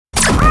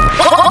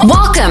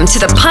Welcome to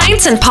the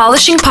Pints and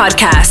Polishing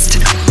Podcast,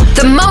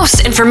 the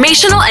most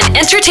informational and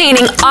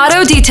entertaining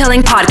auto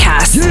detailing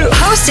podcast,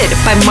 hosted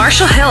by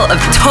Marshall Hill of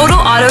Total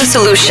Auto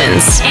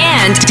Solutions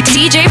and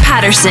DJ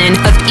Patterson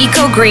of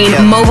Eco Green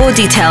Mobile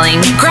Detailing.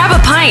 Grab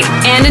a pint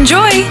and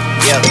enjoy.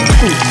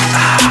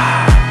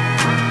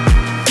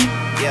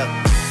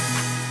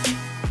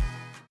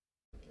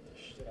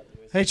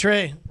 Hey,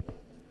 Trey.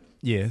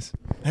 Yes.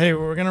 Hey,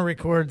 we're going to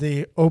record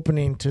the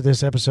opening to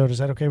this episode. Is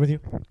that okay with you?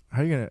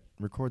 How are you going to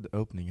record the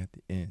opening at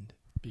the end?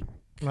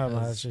 No,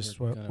 that's just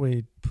what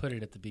we put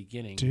it at the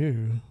beginning.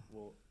 do.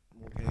 Well,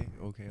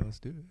 okay, let's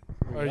do it.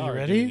 Are you doing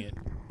ready? it.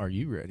 Are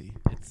you ready?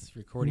 It's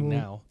recording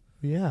now.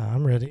 Yeah,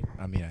 I'm ready.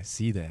 I mean, I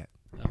see that.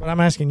 But I'm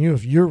asking you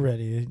if you're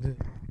ready.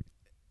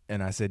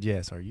 And I said,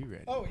 yes, are you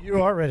ready? Oh,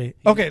 you are ready.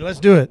 Okay, let's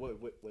do it. Wait.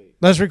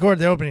 Let's record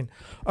the opening.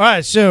 All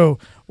right, so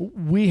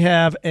we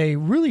have a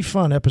really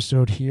fun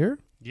episode here.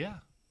 Yeah,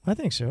 I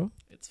think so.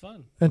 it's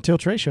fun. Until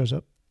Trey shows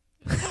up.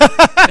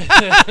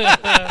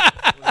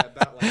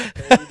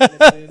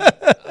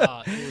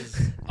 It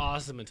was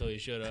awesome until you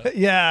showed up.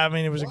 Yeah, I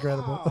mean, it was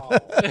incredible.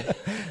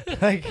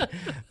 like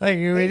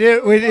we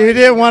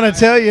didn't want to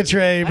tell you,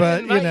 Trey,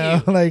 but didn't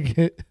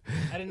invite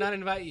I did not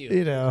invite you.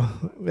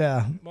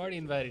 Yeah. Marty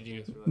invited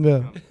you.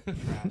 No.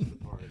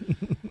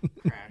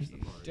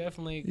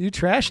 Definitely. You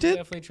trashed it?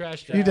 Definitely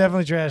trashed it. You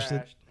definitely trashed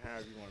it.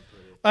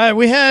 All right,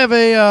 we have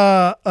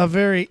a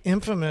very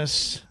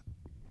infamous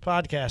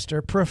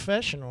podcaster,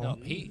 professional.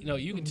 No,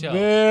 you can tell.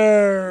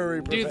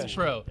 Very Dude's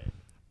professional.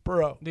 pro.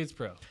 Pro. Dude's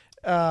pro.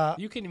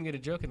 You couldn't even get a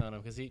joke in on him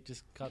because he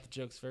just caught the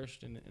jokes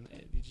first, and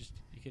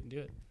you couldn't do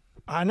it.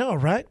 I know,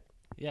 right?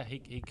 Yeah,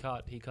 he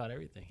caught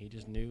everything. He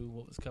just knew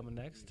what was coming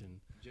next, and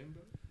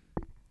Jimbo.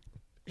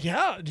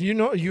 Yeah. Do you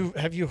know?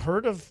 Have you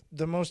heard of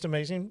the most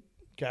amazing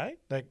guy,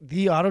 like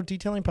the auto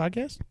detailing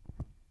podcast?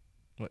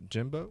 What,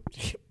 Jimbo?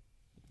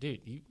 Dude,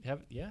 you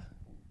have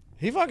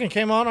He fucking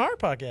came on our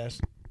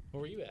podcast. Where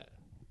were you at?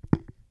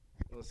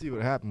 Well, see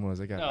what happened was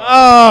I got.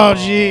 Oh,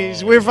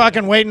 jeez, we're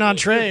fucking waiting on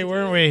Trey,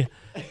 weren't we?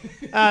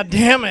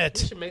 Damn We it!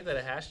 should make that a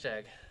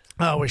hashtag.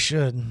 Oh, we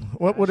should.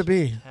 What would it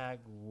be? Hashtag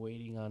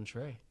waiting on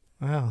Trey.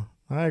 Wow,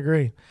 I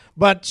agree.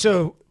 But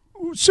so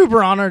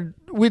super honored.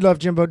 We love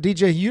Jimbo.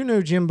 DJ, you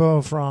knew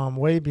Jimbo from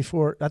way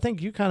before. I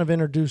think you kind of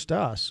introduced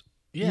us.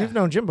 Yeah. You've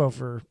known Jimbo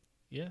for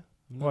Yeah.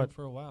 I've known What? him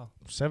for a while.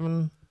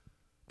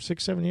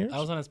 6, 7 years. I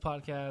was on his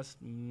podcast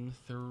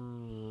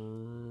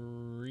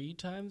 3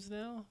 times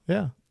now.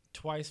 Yeah,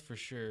 Twice for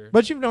sure.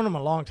 but you've known him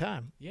a long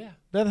time. Yeah.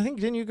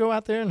 Didn't you go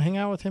out there and hang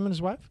out with him and his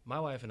wife?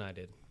 My wife and I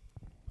did.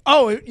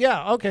 Oh,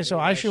 yeah. Okay, so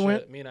Me and Aisha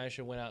went. Me and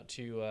Aisha went out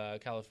to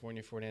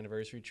California for an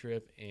anniversary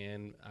trip,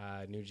 and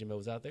I knew Jimbo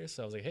was out there,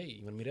 so I was like, hey,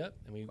 you want to meet up?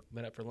 And we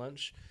met up for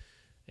lunch,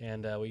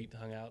 and we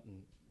hung out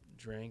and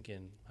drank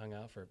and hung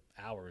out for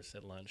hours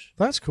at lunch.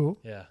 That's cool.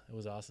 Yeah, it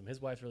was awesome.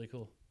 His wife's really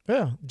cool.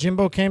 Yeah,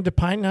 Jimbo came to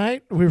Pint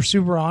Night. We were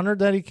super honored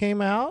that he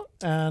came out,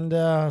 and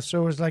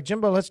so it was like,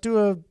 Jimbo, let's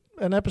do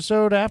an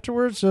episode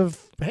afterwards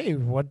of, hey,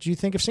 what do you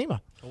think of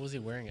SEMA? What was he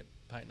wearing at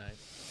Pint Night?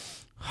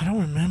 I don't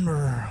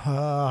remember.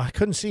 I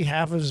couldn't see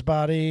half of his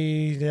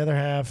body. The other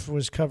half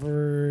was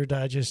covered.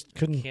 I just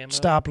couldn't Camo?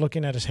 stop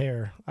looking at his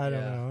hair. I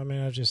don't Yeah. know. I mean,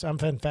 I'm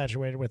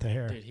infatuated with the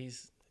hair. Dude,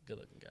 he's a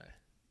good-looking guy.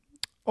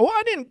 Oh,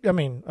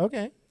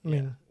 okay.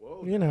 Yeah.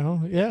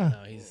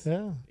 No, he's.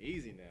 Yeah.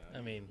 Easy now.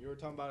 I mean, You were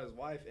talking about his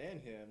wife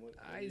and him.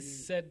 I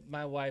said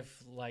my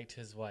wife liked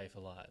his wife a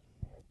lot.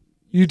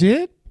 You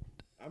did?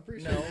 I'm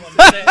pretty No,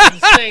 I'm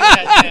saying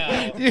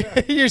that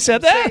now. You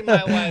said saying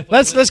that? my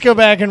wife Let's go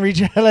back and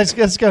reach. Let's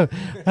go.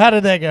 How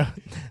did that go?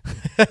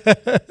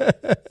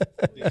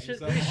 We should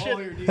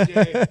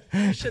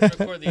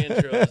record the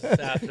intros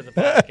after the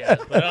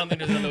podcast, but I don't think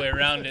there's another way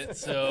around it,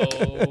 so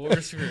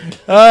we're screwed.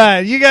 All right,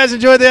 you guys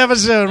enjoyed the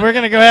episode. We're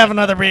gonna go have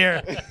another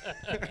beer.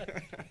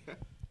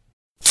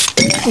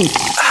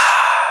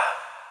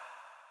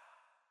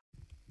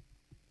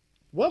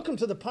 Welcome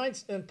to the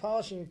Pints and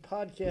Polishing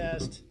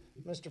Podcast,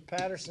 Mr.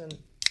 Patterson.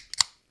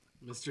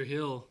 Mr.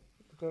 Hill,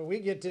 We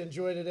get to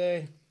enjoy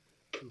today,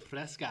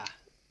 Fresca.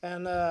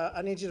 and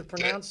I need you to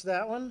pronounce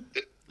that one.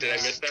 Did I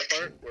miss that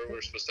part where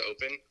we're supposed to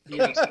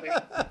open something?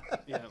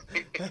 Yeah,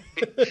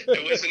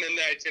 It wasn't in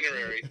the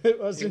itinerary. It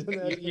wasn't in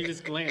that. you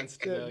just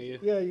glanced, though. You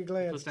Yeah, you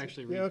glanced. supposed to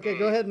actually read. Yeah, okay,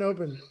 go ahead and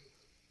open.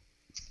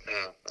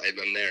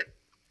 I'm there.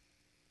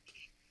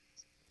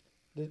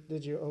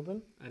 Did you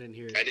open? I didn't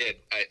hear it. I did.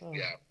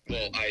 Yeah.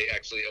 Well, I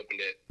actually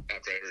opened it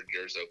after I heard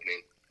yours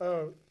opening.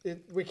 Oh,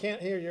 we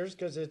can't hear yours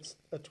because it's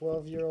a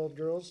 12-year-old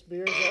girl's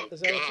beer.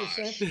 Is that what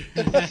you're gosh. saying?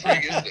 My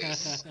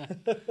goodness.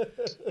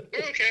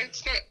 Okay,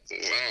 it's not.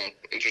 Wow,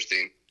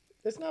 interesting.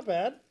 It's not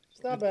bad.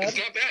 It's not bad. It's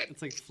not bad.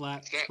 It's like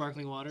flat,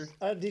 sparkling water.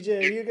 DJ,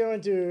 are you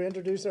going to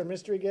introduce our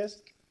mystery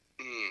guest?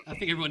 I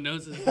think everyone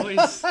knows his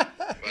voice. Wow.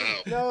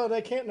 No,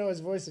 they can't know his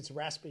voice. It's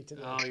raspy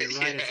today. Oh, you're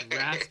right. It's a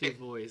raspy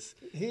voice.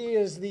 He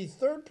is the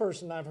third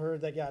person I've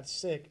heard that got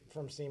sick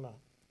from SEMA.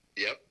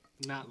 Yep.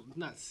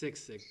 Not sick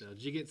though.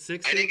 Did you get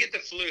sick? I didn't get the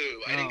flu.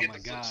 I didn't Oh, get my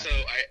the flu. God. So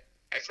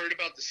I've heard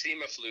about the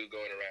SEMA flu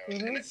going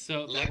around. And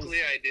So that luckily,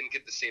 was I didn't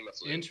get the SEMA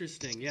flu.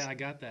 interesting. Yeah, I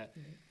got that.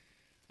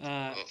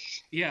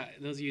 Yeah,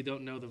 those of you who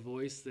don't know the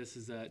voice, this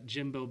is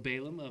Jimbo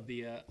Balaam of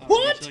the.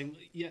 What?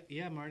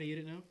 Yeah, Marty, you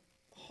didn't know?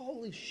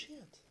 Holy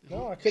shit!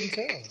 No, I couldn't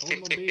tell.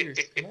 Hold my beer.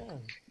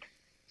 Man.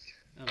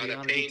 Of On the a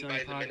Auto pain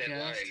Detailing by the minute podcast.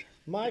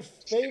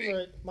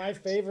 line. My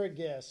favorite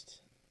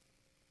guest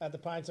at the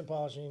Pints and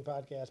Polishing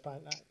podcast,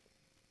 Pint Night.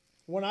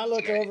 When I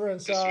look over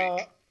and saw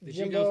Did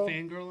Jimbo,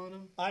 you go fangirl on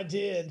him? I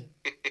did.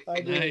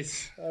 I did.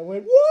 Nice. I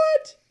went,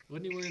 what?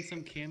 Wasn't he wearing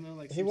some camo?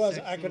 Like He some was.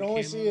 sex I could little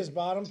only camo? see his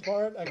bottom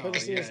part. I couldn't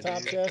see his yeah,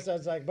 top dude. chest. I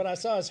was like, but I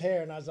saw his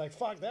hair, and I was like,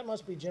 fuck, that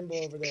must be Jimbo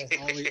over there.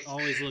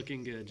 Always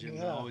looking good,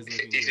 Jimbo. Yeah. Always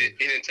looking He good.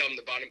 didn't tell him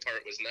the bottom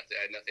part was nothing.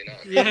 I had nothing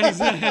on. Yeah,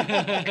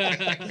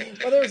 exactly.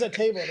 Well, there was a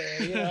table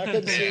there. You know, I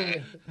couldn't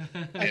see.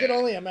 I could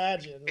only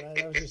imagine.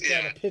 Right? I was just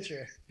trying to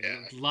picture. Yeah.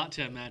 A lot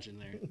to imagine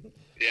there.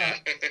 Yeah.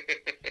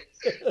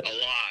 A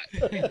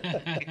lot.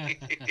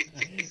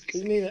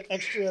 You need an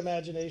extra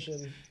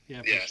imagination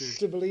Yeah, for Yes. sure.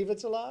 to believe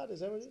it's a lot. Is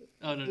that what?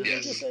 Oh, no. Did you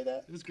Yes. just say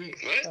that? It was great.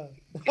 What?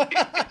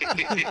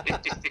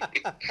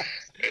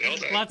 Wait,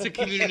 hold on. Lots of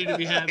community to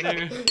be had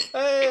there.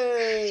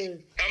 Hey.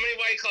 How many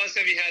White Claws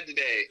have you had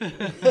today?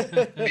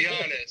 Be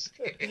honest.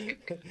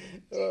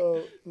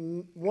 Oh,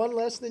 one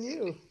less than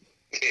you.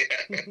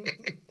 Yeah.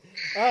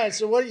 All right.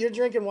 So what? You're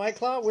drinking White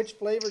Claw. Which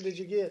flavor did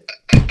you get?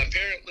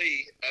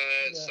 Apparently,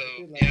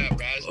 good luck.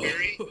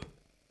 raspberry.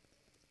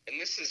 And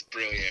this is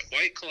brilliant.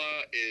 White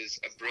Claw is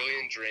a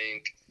brilliant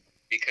drink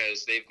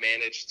because they've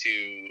managed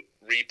to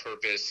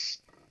repurpose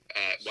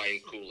wine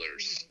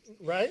coolers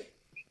Right.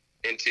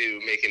 into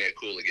making it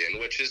cool again,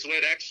 which is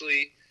what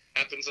actually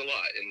happens a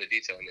lot in the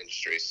detailing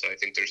industry. So I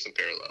think there's some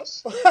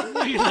parallels.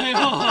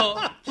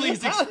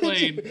 Please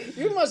explain.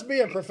 You must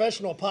be a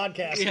professional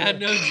podcaster. Yeah,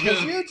 no Because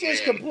joke. you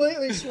just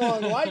completely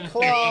swung White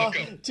Claw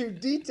to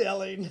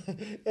detailing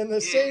in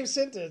the same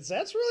sentence.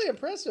 That's really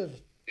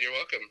impressive. You're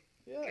welcome.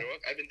 Yeah. You're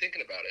welcome. I've been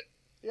thinking about it.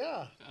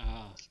 Yeah.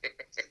 Ah,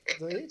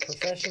 See?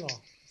 Professional.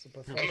 It's a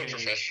I'm a professional.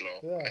 professional.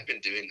 Yeah. I've been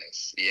doing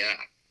this. Yeah.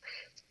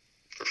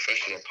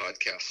 Professional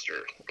podcaster,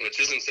 which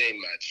isn't saying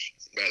much,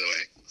 by the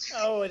way,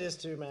 Oh, it is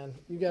too, man.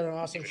 You got an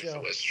awesome if it show.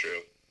 was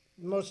true.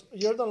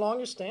 You're the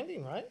longest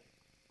standing, right?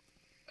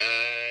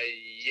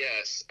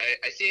 Yes.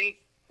 I think,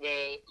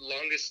 well,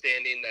 longest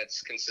standing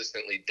that's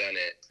consistently done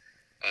it.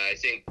 I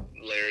think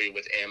Larry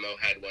with Ammo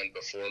had one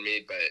before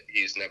me, but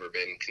he's never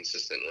been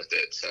consistent with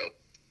it. So,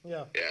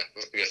 Yeah. yeah,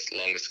 I guess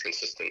longest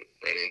consistent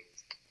running.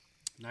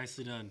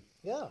 nicely done.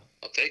 Yeah.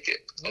 I'll take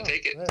it. I'll Yeah.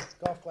 take it. Yeah.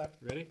 Golf clap.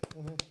 Ready?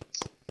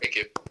 Thank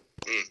you.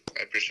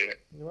 I appreciate it.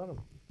 You're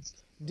welcome.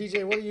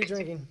 DJ, what are you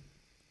drinking?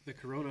 The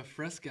Corona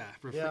Fresca.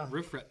 Yeah.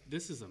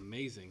 This is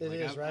amazing. It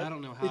is, right? I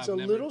don't know how It's I've a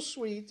never... little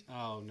sweet.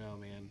 Oh, no,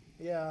 man.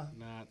 Yeah.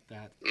 Not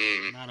that.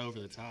 Mm. Not over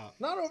the top.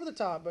 Not over the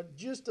top, but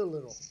just a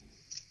little.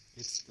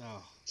 It's,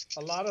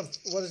 A lot of,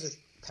 what is it?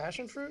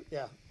 Passion fruit?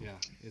 Yeah. yeah.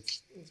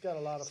 It's It's got a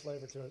lot of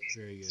flavor to it.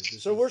 very good.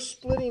 So we're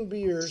splitting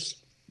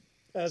beers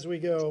as we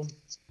go.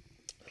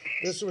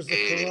 This was the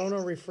Corona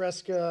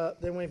Refresca.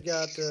 Then we've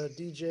got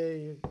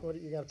DJ. What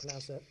do you got to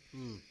pronounce that?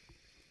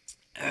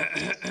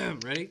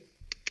 Ready?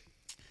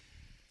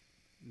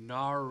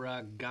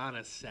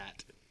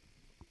 Narragansett.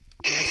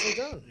 Nicely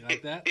done. You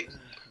like that?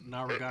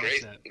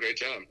 Narragansett. Great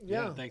job.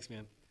 Yeah, Thanks,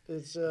 man.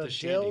 it's The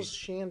Dell's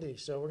Shandy.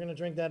 So we're gonna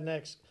drink that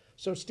next.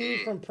 So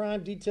Steve from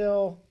Prime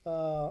Detail,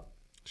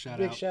 Shout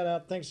big out. shout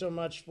out. Thanks so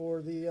much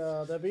for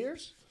the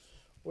beers.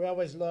 We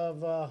always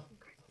love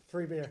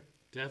free beer.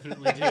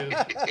 Definitely do.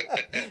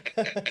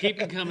 Keep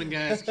them coming,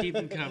 guys. Keep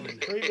them coming.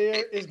 Free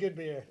beer is good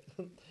beer.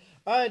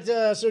 All right,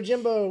 so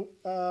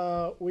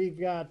Jimbo, we've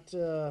got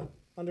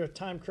under a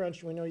time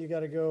crunch. We know you got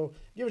to go.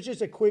 Give us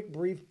just a quick,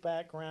 brief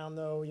background,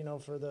 though. You know,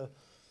 for the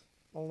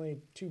only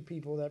two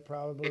people that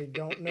probably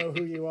don't know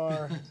who you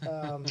are.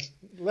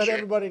 Let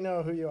everybody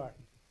know who you are.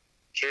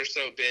 Sure.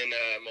 So been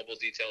a mobile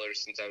detailer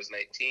since I was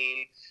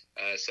 19.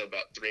 So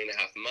about 3.5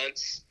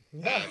 months.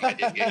 I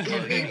did get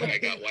carded when I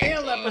got White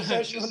Damn, that Claws,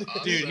 which is professional.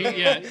 awesome. Dude,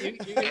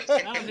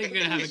 I don't think you're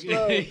going to have a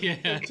Slow. good...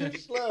 yeah. Too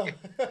slow.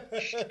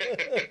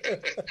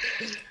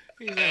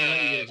 He's not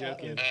letting you get a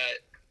joke in.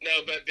 No,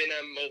 but been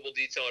a mobile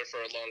detailer for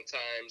a long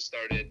time.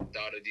 Started the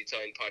Auto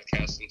Detailing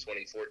Podcast in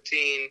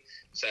 2014.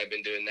 So I've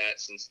been doing that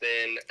since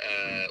then.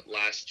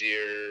 Last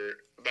year,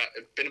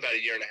 been about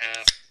a year and a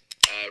half.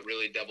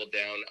 Really doubled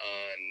down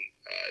on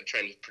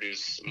trying to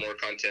produce more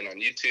content on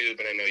YouTube.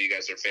 And I know you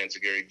guys are fans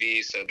of Gary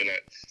Vee, so I've been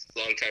a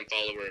long-time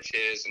follower of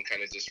his and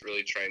kind of just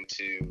really trying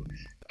to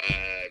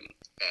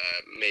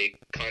make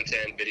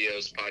content,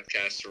 videos,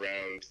 podcasts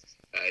around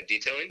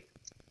detailing.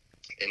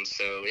 And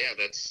so, yeah,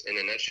 that's in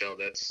a nutshell,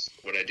 that's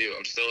what I do.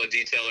 I'm still a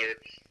detailer,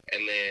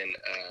 and then,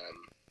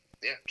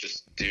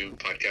 just do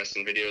podcasts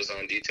and videos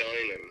on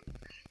detailing and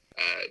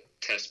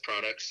test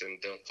products and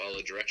don't follow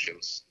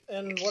directions.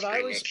 And what I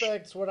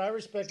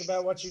respect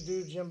about what you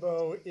do,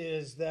 Jimbo,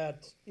 is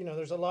that, you know,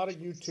 there's a lot of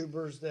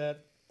YouTubers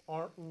that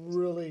aren't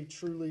really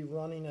truly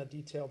running a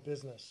detail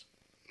business.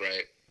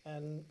 Right.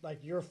 And like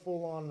you're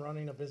full on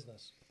running a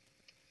business.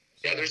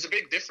 Yeah, there's a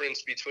big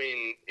difference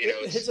between,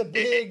 It's a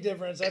big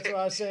difference. That's what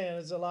I was saying.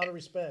 It's a lot of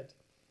respect.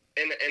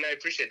 And I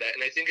appreciate that.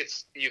 And I think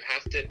you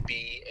have to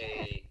be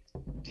a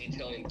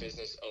detailing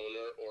business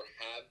owner or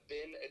have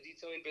been a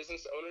detailing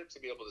business owner to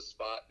be able to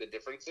spot the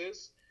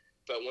differences.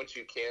 But once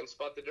you can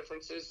spot the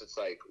differences, it's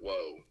like,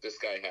 whoa, this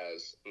guy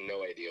has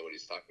no idea what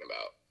he's talking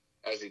about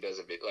as he does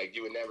a bit. Like,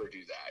 you would never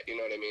do that. You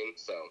know what I mean?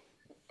 So,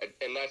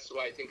 and that's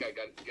why I think I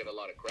get a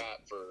lot of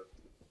crap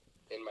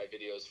in my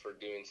videos for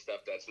doing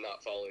stuff that's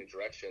not following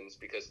directions,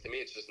 because to me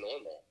it's just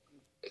normal.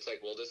 It's like,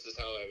 well, this is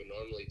how I would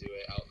normally do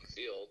it out in the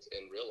field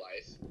in real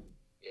life,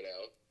 you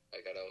know?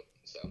 Like, I don't,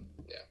 so,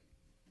 yeah.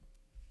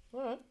 All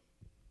right.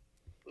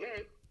 All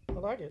right. I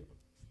like it.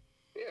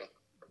 Yeah.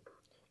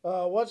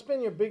 What's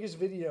been your biggest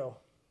video?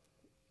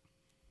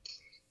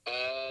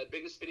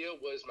 Biggest video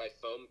was my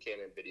foam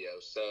cannon video.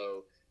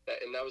 So,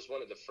 that was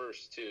one of the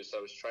first, too. So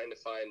I was trying to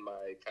find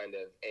my kind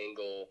of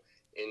angle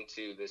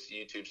into this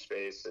YouTube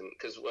space. And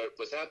because what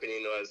was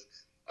happening was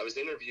I was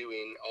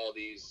interviewing all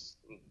these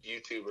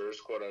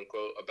YouTubers, quote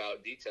unquote,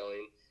 about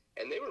detailing,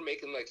 and they were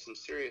making like some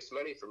serious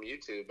money from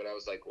YouTube. And I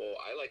was like, well,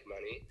 I like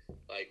money,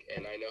 like,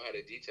 and I know how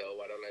to detail.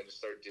 Why don't I just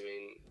start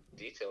doing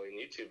detailing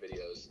YouTube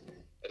videos?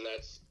 And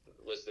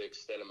was the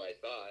extent of my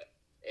thought.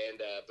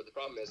 And but the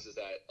problem is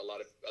that a lot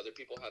of other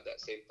people have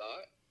that same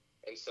thought.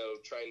 And so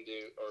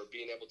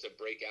being able to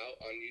break out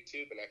on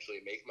YouTube and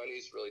actually make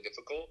money is really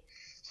difficult.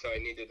 So I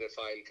needed to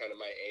find kind of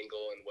my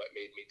angle and what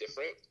made me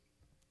different.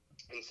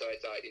 And so I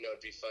thought, it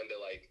would be fun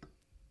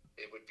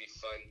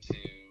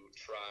to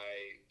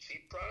try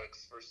cheap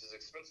products versus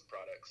expensive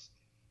products.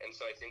 And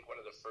so I think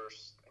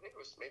it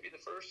was maybe the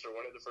first or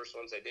one of the first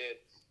ones I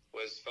did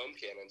was foam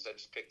cannons. I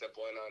just picked up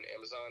one on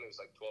Amazon. It was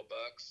like $12.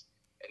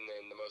 And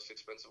then the most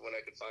expensive one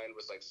I could find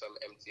was like some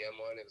MTM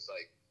one. It was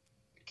like,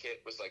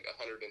 kit was like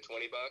 $120, and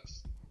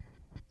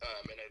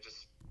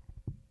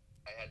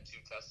I had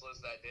 2 Teslas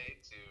that day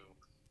to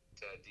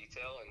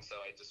detail, and so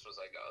I just was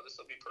like, oh,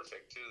 this will be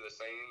perfect. 2 of the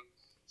same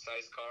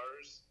size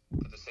cars,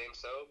 put the same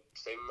soap,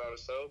 same amount of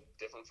soap,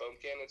 different foam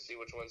cannons, see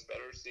which one's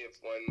better, see if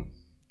one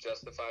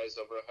justifies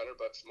over $100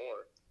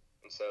 more.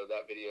 And so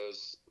that video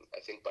is,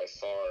 I think, by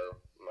far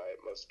my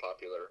most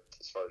popular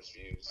as far as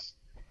views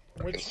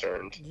are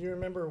concerned. Do you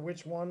remember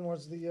which one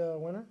was the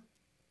winner?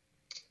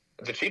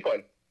 The cheap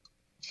one.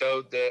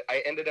 So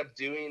I ended up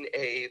doing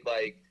a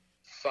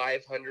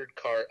 500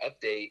 car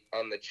update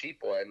on the cheap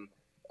one,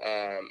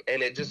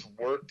 and it just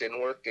worked and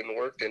worked and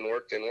worked and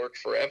worked and worked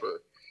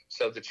forever.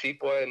 So the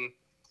cheap one,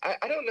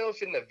 I don't know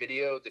if in the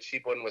video the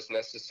cheap one was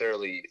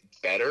necessarily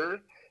better,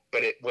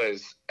 but it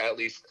was at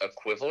least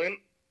equivalent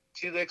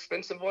to the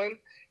expensive one.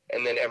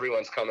 And then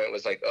everyone's comment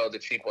was like, oh, the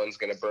cheap one's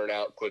going to burn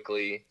out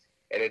quickly,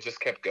 and it just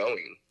kept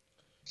going.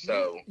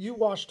 So you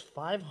washed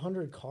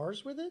 500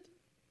 cars with it?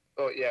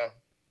 Oh, yeah.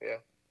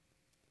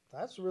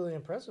 That's really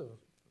impressive.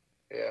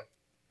 Yeah.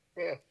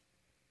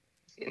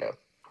 No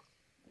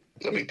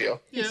big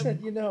deal. He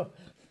said,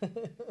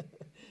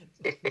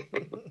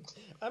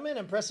 I mean,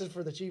 impressive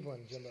for the cheap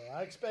one, Jimbo.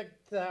 I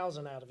expect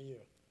 1,000 out of you.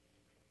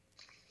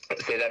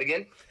 Say that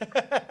again?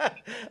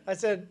 I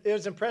said it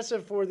was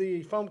impressive for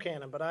the foam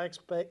cannon, but I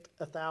expect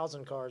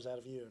 1,000 cars out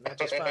of you, not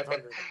just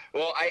 500.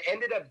 Well, I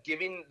ended up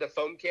giving the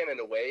foam cannon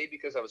away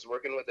because I was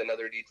working with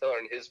another detailer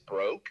and his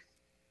broke.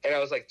 And I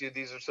was like, dude,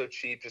 these are so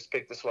cheap. Just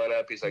pick this one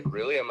up. He's like,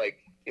 really? I'm like,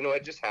 you know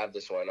what? Just have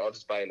this one. I'll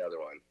just buy another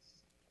one.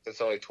 It's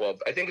only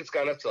 12. I think it's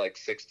gone up to like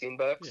 $16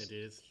 Yeah, dude,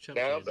 it's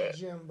now. But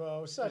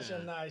Jimbo, such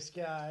a nice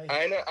guy.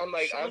 I know. I'm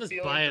like, I'll I'm just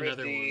feeling buy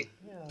thrifty. another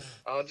one. Yeah.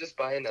 I'll just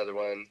buy another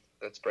one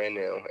that's brand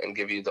new and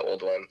give you the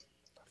old one.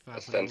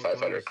 Spend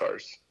 500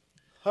 cars.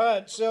 All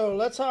right, so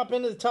let's hop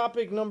into the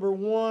topic number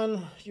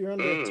 1. You're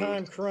under a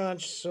time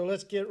crunch, so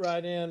let's get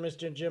right in,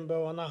 Mr.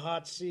 Jimbo, on the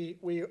hot seat.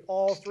 We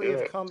all 3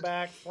 have come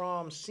back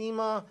from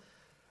SEMA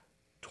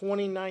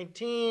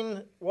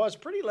 2019. Was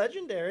pretty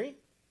legendary.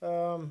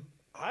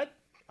 I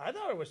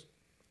thought it was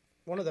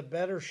one of the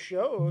better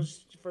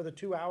shows for the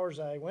 2 hours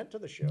I went to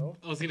the show.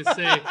 I was going to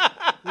say,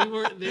 we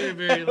weren't there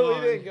very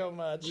long. We didn't go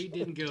much. We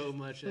didn't go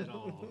much at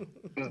all.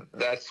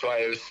 That's why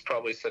it was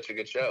probably such a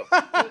good show.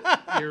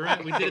 You're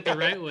right. We did it the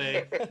right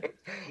way.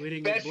 We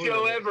didn't Best get bored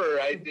show of it. ever.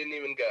 I didn't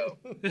even go.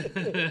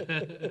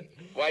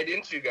 Why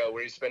didn't you go?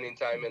 Were you spending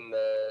time in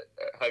the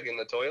hugging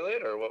the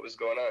toilet, or what was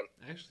going on?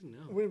 Actually,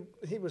 no.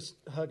 He was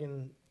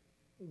hugging,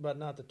 but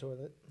not the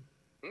toilet.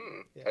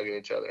 Yeah. Hugging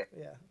each other.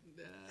 Yeah.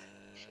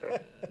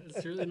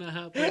 It's really not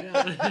how it played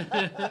out.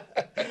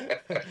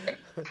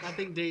 I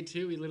think day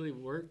 2 we literally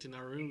worked in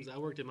our rooms. I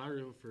worked in my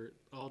room for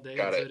all day,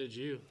 and so did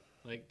you.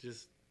 Like,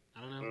 just,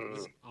 I don't know,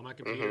 just on my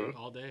computer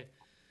all day.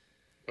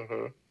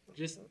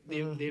 Just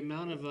the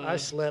amount of... I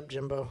slept,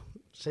 Jimbo.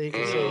 So you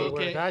can say the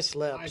word. I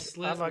slept. I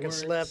slept, fucking worked,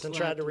 slept and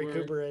tried to worked,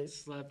 recuperate.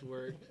 Slept,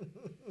 worked.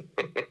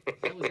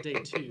 That was day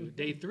 2.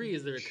 Day 3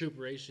 is the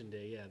recuperation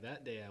day. Yeah,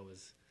 that day I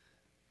was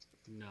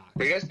knocked.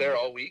 Were you guys there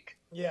all week?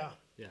 Yeah.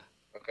 Yeah.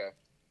 Okay.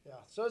 Yeah.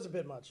 So it's a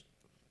bit much.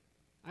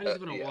 I just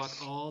want to yes. walk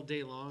all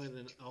day long and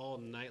then all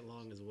night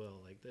long as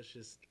well. Like, that's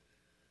just...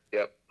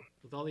 Yep.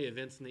 With all the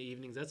events in the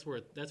evenings, that's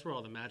where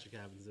all the magic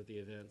happens at the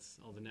events,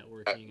 all the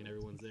networking and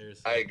everyone's there.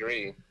 So. I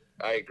agree.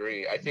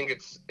 I think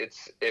it's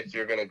if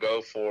you're going to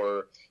go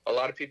for, a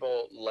lot of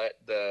people let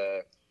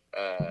the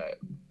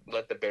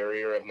let the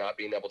barrier of not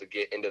being able to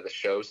get into the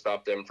show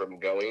stop them from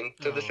going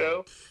to the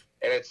show.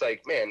 And it's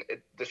like, man,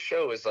 the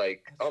show is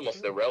like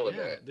almost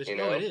irrelevant. Yeah, you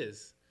know, it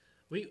is.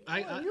 You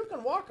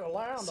can walk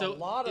around a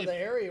lot of the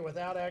area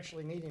without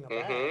actually needing a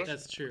badge.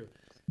 That's true.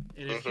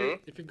 And if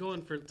you're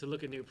going to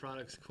look at new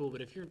products, cool.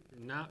 But if you're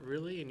not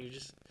really, and you're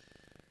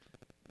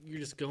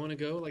just going to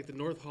go like the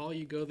North Hall,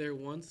 you go there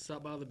once,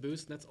 stop by the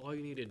booth, and that's all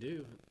you need to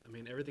do. I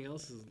mean, everything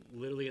else is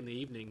literally in the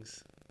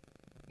evenings.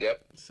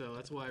 Yep. So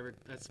that's why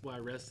I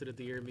rested at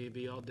the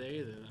Airbnb all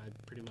day. Then I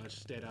pretty much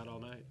stayed out all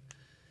night.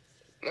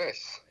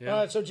 Nice. Yeah. All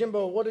right, so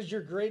Jimbo, what is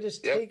your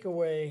greatest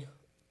takeaway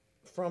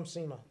from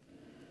SEMA?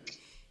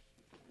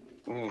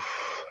 Oof,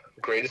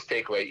 greatest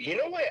takeaway. You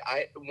know what?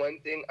 One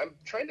thing I'm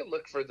trying to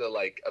look for the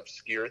like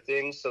obscure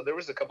things. So there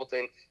was a couple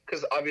things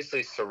because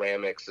obviously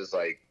ceramics is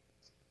like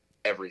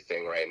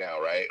everything right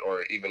now, right?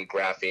 Or even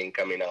graphene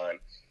coming on,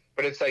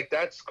 but it's like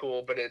that's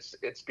cool, but it's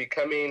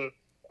becoming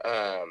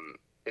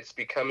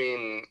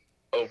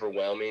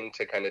overwhelming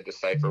to kind of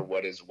decipher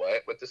what is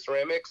what with the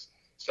ceramics.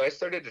 So I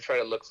started to try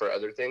to look for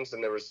other things,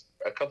 and there was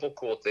a couple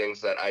cool things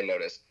that I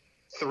noticed.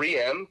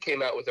 3M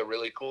came out with a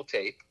really cool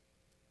tape.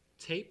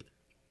 Tape.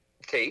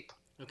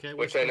 Okay.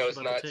 Which I know is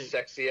not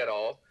sexy at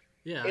all.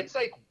 Yeah. It's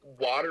like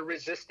water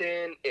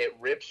resistant. It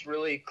rips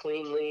really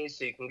cleanly,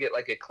 so you can get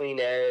like a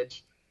clean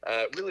edge.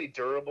 Really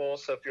durable.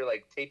 So if you're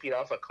like taping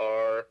off a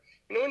car,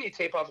 you know when you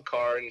tape off a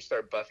car and you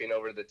start buffing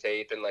over the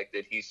tape and like the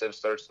adhesive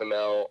starts to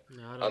melt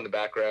on the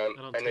background?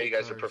 I know you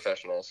guys are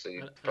professionals, so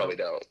you probably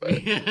don't.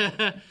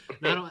 But.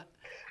 No,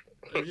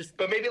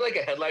 But maybe like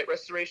a headlight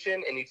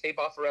restoration, and you tape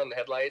off around the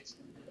headlights,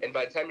 and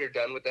by the time you're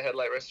done with the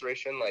headlight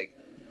restoration, like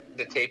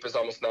the tape is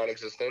almost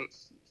non-existent.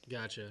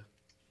 Gotcha.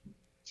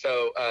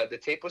 So the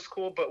tape was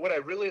cool, but what I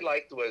really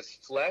liked was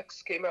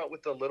Flex came out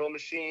with the little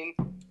machine.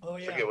 Oh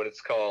yeah. I forget what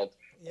it's called.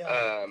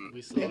 Yeah.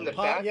 And the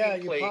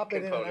backing plate you pop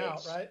it components. in and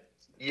out, right?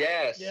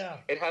 Yes. Yeah.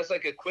 It has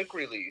like a quick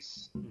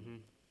release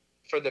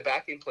for the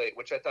backing plate,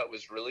 which I thought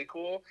was really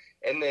cool.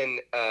 And then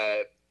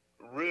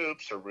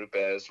Rupes,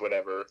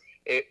 whatever.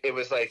 It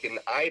was like an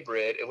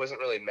hybrid. It wasn't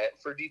really meant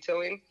for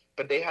detailing,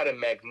 but they had a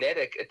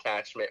magnetic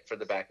attachment for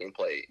the backing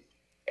plate.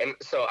 And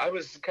so I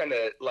was kind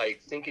of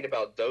like thinking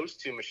about those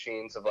two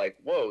machines of like,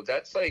 whoa,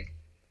 that's like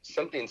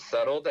something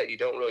subtle that you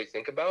don't really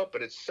think about,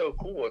 but it's so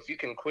cool. If you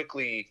can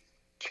quickly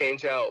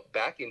change out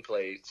backing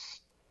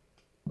plates,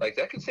 like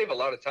that could save a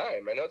lot of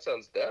time. I know it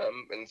sounds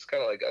dumb and it's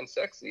kind of like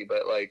unsexy,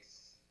 but like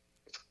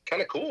it's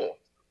kind of cool,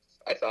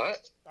 I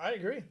thought. I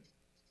agree.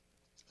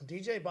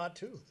 DJ bought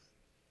 2.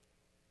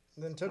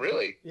 And then took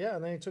Really? Yeah,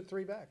 and then he took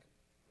 3 back.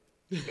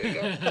 There you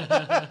go.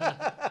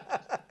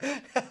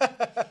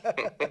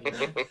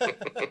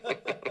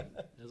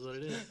 That's what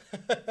it is.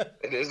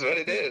 It is what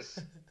it is.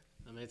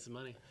 I made some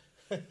money.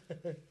 There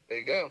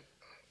you go.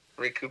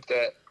 Recoup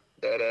that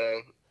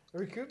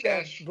Recoup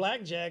cash. that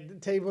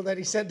blackjack table that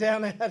he sat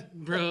down at.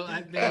 Bro,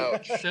 I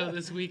made so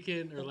this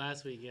weekend or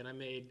last weekend I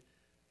made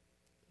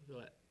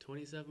what,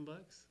 $27?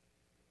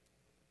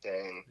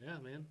 Dang. Yeah,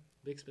 man.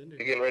 Big spender.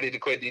 You getting ready to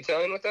quit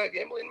detailing with that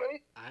gambling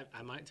money?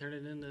 I might turn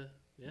it into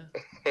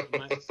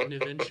a new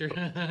venture.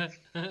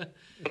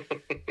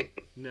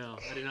 No,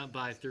 I did not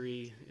buy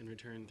 3 and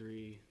return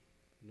 3,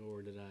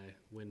 nor did I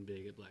win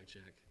big at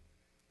blackjack.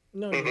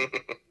 No,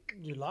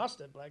 you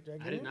lost at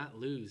blackjack. I did not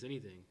lose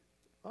anything.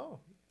 Oh,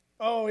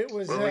 it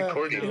was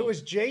it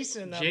was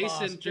Jason that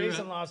lost.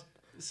 Jason lost.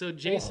 So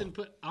Jason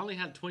I only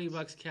had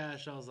 $20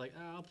 cash. I was like,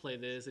 I'll play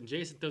this, and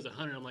Jason throws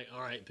 100. I'm like,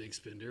 all right, big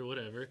spender,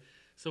 whatever.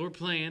 So we're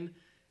playing,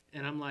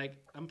 and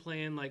I'm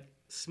playing like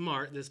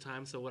smart this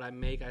time. So what I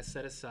make, I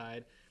set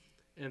aside,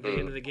 and at the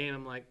end of the game,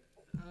 I'm like,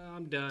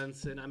 I'm done.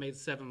 So I made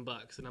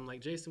 $7, and I'm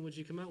like, Jason, what'd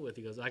you come out with?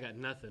 He goes, I got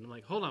nothing. I'm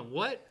like, hold on,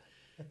 what?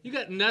 You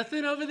got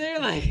nothing over there?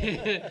 Like,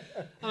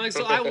 I'm like,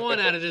 so I won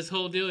out of this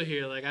whole deal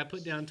here. Like, I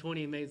put down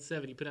 20 and made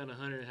 7. You put down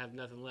 100 and have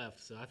nothing left.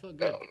 So I felt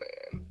good. Oh,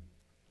 man.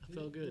 I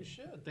felt good. You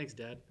should. Thanks,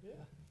 Dad. Yeah.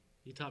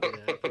 You taught me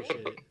that. I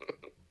appreciate it.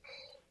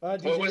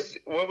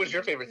 What was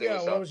your favorite thing?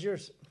 Yeah, what was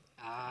yours?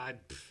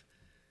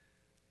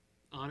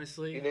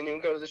 Honestly, you didn't even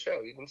go to the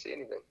show. You didn't see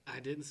anything. I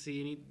didn't see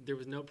any. There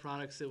was no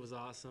products. It was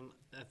awesome.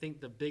 I think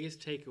the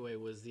biggest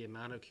takeaway was the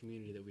amount of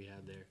community that we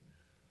had there.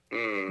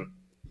 You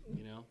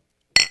know?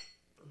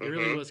 It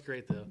really was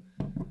great, though.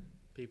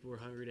 People were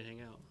hungry to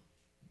hang out.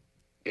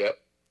 Yep.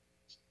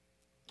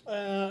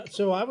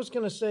 So I was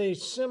going to say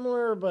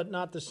similar, but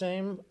not the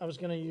same. I was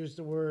going to use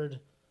the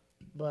word,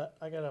 but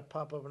I got to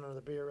pop open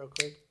another beer real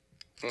quick.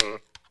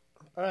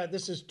 All right,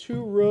 this is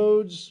Two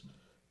Roads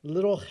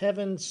Little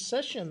Heaven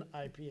Session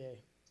IPA.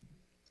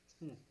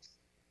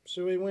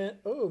 So we went,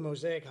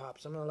 mosaic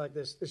hops. I'm going to like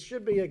this. This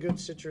should be a good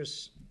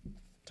citrus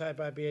type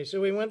IPA. So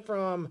we went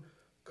from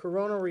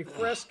Corona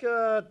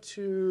Refresca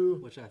to...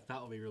 Which I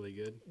thought would be really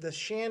good. The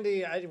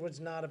Shandy I was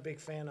not a big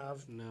fan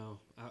of. No,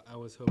 I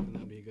was hoping that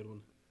would be a good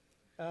one.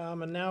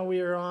 And now we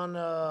are on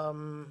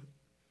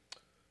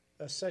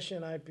a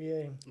Session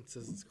IPA. It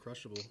says it's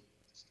crushable.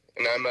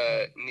 And I'm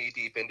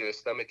knee-deep into a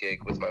stomach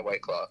ache with my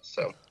White Claw,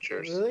 so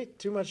cheers. Really?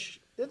 Too much...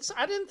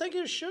 I didn't think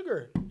it was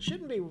sugar. It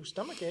shouldn't be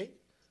stomach ache.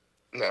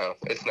 No,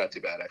 it's not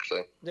too bad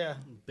actually. Yeah.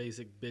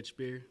 Basic bitch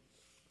beer.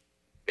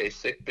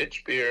 Basic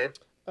bitch beer.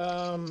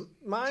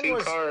 Mine 2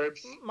 was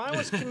carbs. mine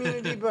was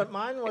community, but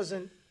mine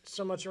wasn't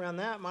so much around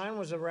that. Mine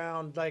was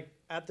around like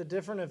at the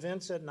different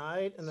events at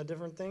night and the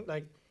different things.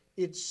 Like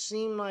it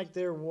seemed like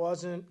there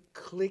wasn't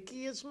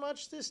clicky as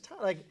much this time.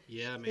 Like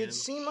Yeah, man. it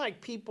seemed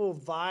like people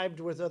vibed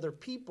with other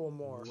people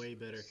more. Way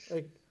better.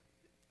 Like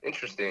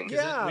Interesting.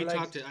 Yeah. we like-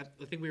 talked to.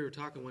 I think we were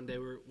talking one day.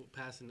 We were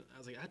passing. I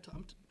was like,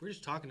 we're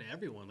just talking to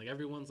everyone. Like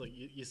everyone's like,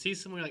 you see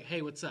someone, you're like,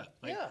 hey, what's up?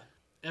 Like, yeah,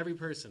 every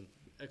person,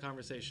 a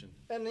conversation.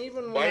 and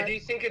even Why when do you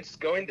think it's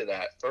going to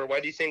that? Or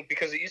why do you think,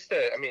 because it used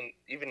to, I mean,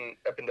 even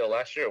up until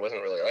last year, it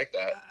wasn't really like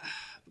that.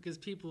 Because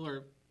people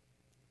are.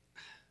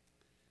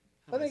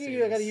 I think you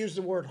got to use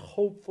the word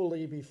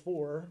hopefully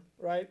before,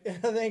 right?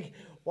 I think.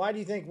 Why do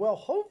you think? Well,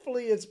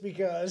 hopefully it's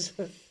because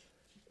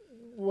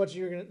what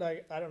you're gonna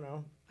like. I don't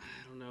know. I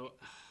don't know.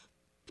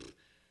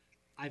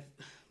 I've.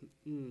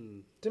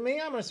 To me,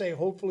 I'm gonna say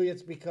hopefully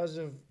it's because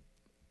of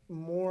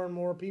more and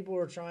more people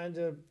are trying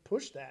to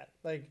push that.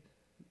 Like,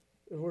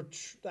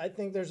 I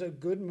think there's a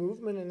good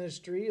movement in the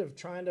industry of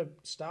trying to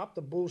stop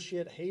the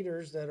bullshit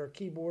haters that are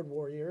keyboard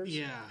warriors.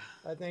 Yeah.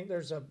 I think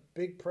there's a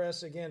big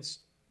press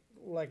against,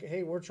 like,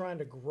 hey, we're trying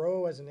to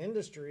grow as an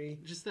industry.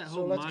 Just that so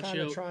whole let's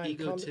kinda macho, try and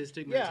come to-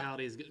 egotistic Yeah.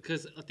 mentality is good.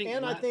 Because I think.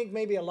 And I think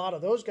maybe a lot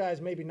of those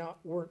guys maybe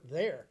weren't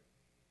there.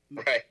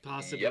 Right.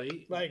 Possibly.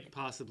 Yep. Like-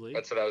 possibly.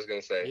 That's what I was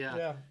going to say. Yeah.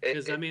 Yeah.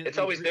 Because I mean, it's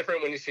always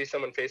different when you see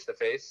someone face to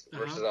face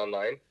versus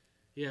online.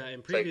 Yeah,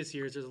 in previous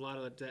years, there's a lot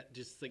of that,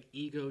 just like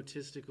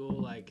egotistical,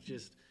 like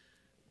just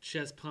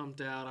chest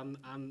pumped out. I'm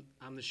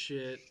the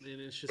shit, and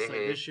it's just like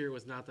this year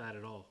was not that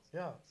at all.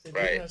 Yeah. It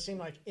Right. didn't seem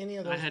like any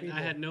of those people.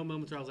 I had no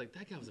moments where I was like,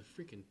 that guy was a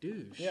freaking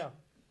douche. Yeah.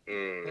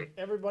 Like,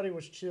 everybody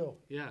was chill.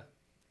 Yeah.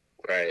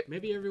 Right.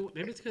 Maybe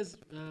it's because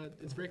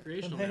it's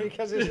recreational. Maybe now.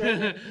 because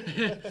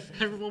it's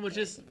Everyone was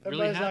just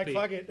really everybody's happy.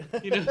 like,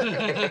 fuck it. You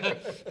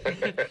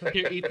know,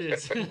 here, eat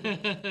this.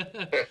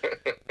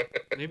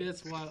 Maybe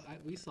that's why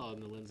we saw it in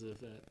the lens of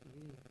that.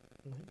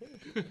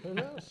 Who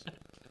knows?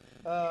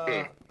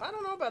 I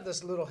don't know about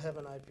this Little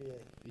Heaven IPA.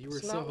 You were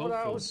It's so not what I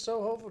hopeful. was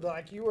so hopeful.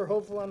 Like you were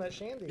hopeful on that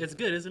shandy. It's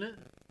good, isn't it?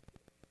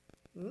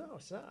 No,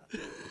 it's not.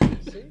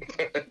 See?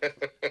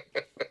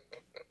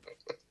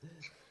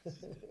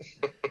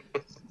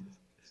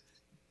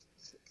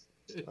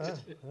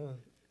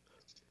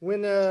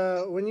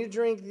 When you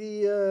drink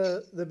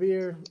the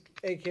beer,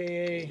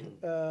 aka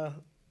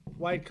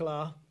White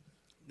Claw,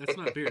 That's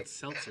not beer; it's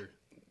seltzer.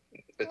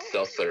 It's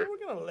seltzer.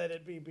 we're gonna let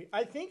it be.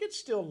 I think it's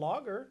still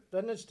lager,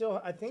 doesn't it? Still,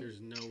 I think.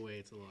 There's no way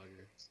it's a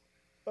lager.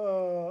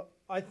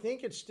 I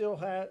think it still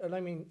had. I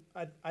mean,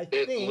 I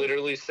It think.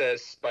 literally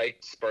says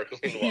spiked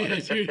sparkling water. Yeah,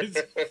 dude,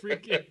 it's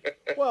freaking.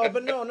 Well,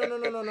 but no.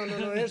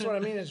 Here's what I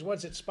mean: is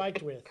what's it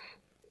spiked with?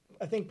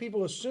 I think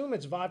people assume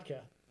it's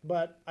vodka,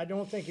 but I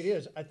don't think it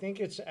is. I think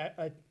it's.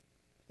 I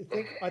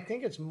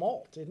think it's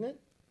malt, isn't it?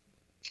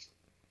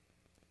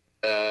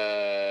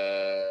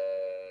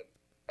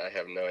 I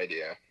have no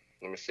idea.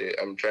 Let me see.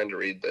 I'm trying to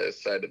read the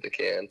side of the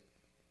can.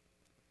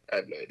 I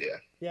have no idea.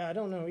 Yeah, I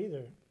don't know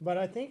either. But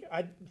I think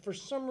for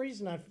some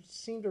reason I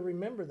seem to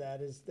remember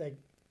that is that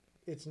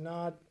it's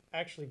not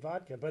actually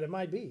vodka, but it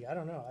might be. I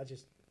don't know. I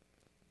just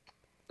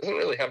Doesn't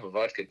really have a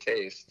vodka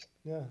taste,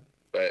 yeah.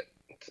 but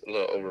it's a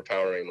little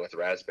overpowering with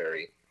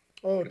raspberry.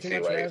 Oh, Let's too see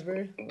much why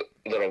raspberry.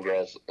 Little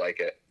girls like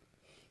it.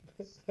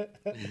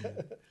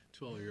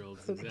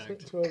 12-year-olds,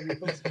 exact.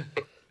 12-year-olds.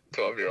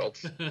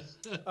 12-year-olds.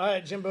 All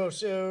right, Jimbo.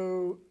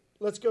 So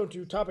let's go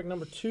to topic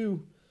number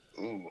 2.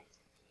 Ooh.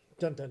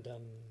 Dun dun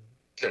dun.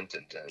 Dun,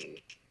 dun, dun.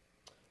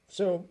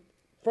 So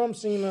from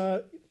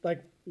SEMA,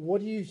 like,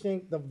 what do you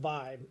think the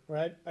vibe?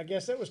 Right. I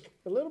guess that was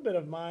a little bit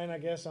of mine. I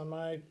guess on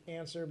my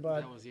answer,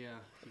 but That was, yeah.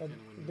 I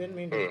didn't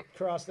mean to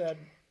cross that.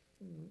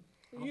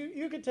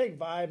 You could take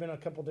vibe in a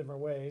couple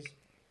different ways.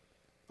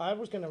 I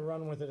was going to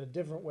run with it a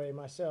different way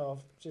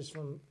myself, just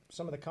from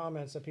some of the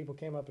comments that people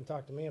came up and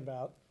talked to me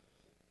about.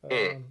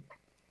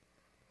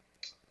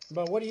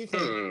 But what do you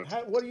think?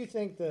 What do you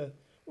think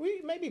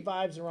maybe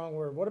vibe's the wrong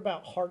word. What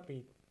about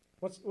heartbeat?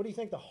 What do you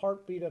think the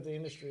heartbeat of the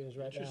industry is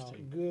right now?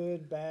 Interesting.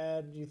 Good,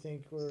 bad? Do you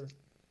think we're?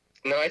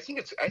 No, I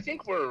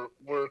think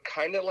we're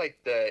kind of like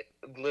the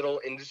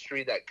little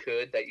industry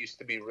that used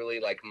to be really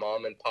like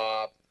mom and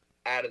pop,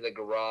 out of the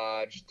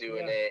garage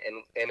doing Yeah. it,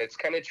 and it's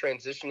kind of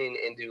transitioning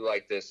into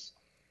like this.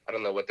 I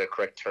don't know what the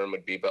correct term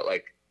would be, but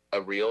like a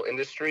real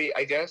industry,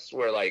 I guess,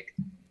 where like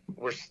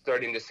we're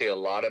starting to see a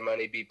lot of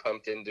money be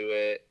pumped into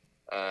it,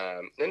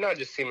 and not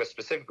just SEMA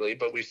specifically,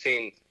 but we've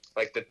seen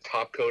like the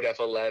Top Coat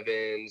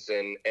F11s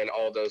and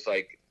all those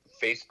like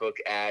Facebook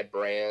ad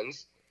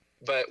brands.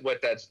 But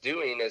what that's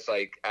doing is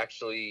like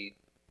actually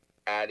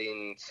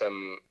adding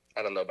some,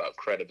 I don't know about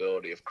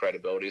credibility, if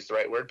credibility is the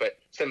right word, but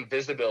some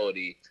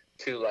visibility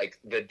to like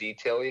the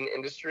detailing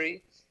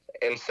industry.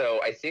 And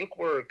so I think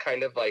we're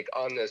kind of like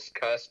on this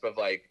cusp of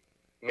like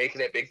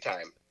making it big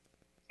time.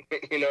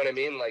 You know what I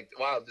mean? Like,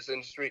 wow, this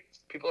industry,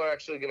 people are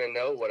actually going to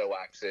know what a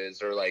wax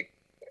is or like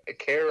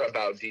care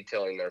about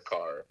detailing their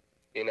car.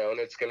 you know, and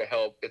it's going to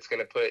help. It's going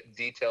to put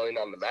detailing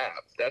on the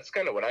map. That's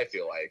kind of what I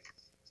feel like.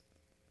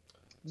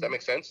 Does that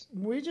make sense?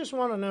 We just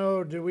want to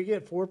know: do we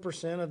get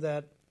 4% of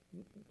that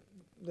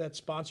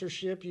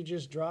sponsorship you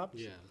just dropped?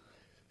 Yeah.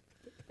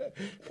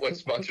 What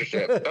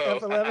sponsorship? Oh.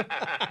 F11.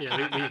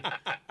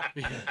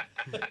 Yeah,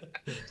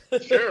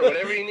 Sure,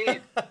 whatever you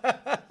need.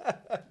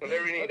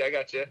 Whatever you need, I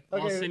got you. I'll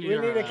Okay, send we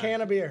you need our, a can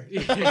of beer.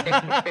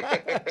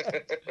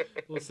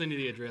 We'll send you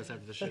the address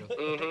after the show.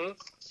 Mm-hmm.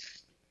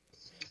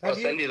 I'll Have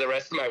you- send you the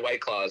rest of my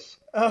White Claws.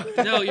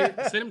 No,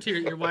 send them to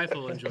your wife.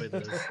 Will enjoy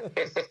those.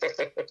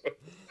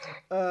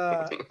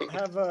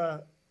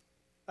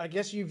 I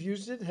guess you've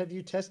used it. Have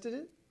you tested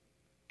it?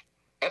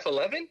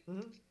 F11?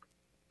 Mhm.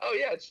 Oh,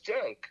 yeah, it's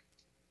junk.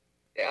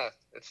 Yeah,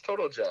 it's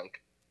total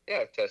junk. Yeah,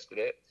 I've tested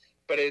it.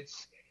 But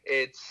it's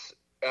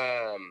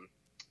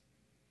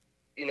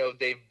you know,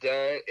 they've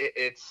done,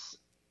 it's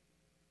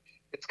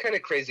kind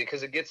of crazy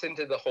because it gets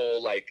into the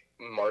whole, like,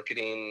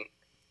 marketing,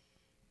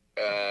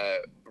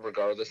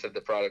 regardless if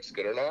the product's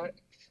good or not.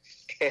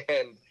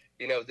 And,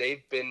 you know,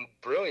 they've been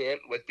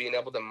brilliant with being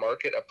able to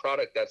market a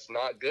product that's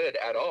not good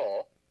at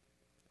all,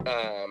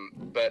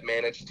 but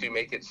managed to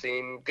make it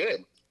seem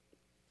good,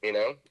 you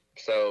know?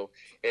 So,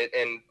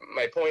 and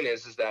my point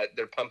is that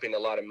they're pumping a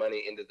lot of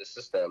money into the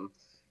system,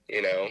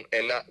 you know,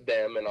 and not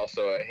them, and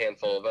also a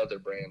handful of other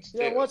brands, too.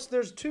 Yeah,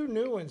 there's 2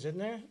 new ones, isn't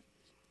there?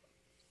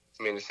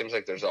 I mean, it seems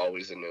like there's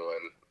always a new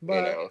one, But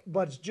you know?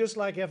 but it's just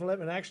like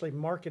F11, actually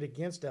market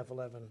against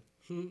F11.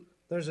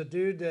 There's a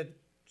dude that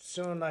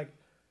soon, like,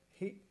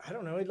 I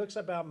don't know, he looks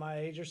about my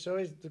age or so.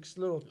 He looks a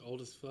little,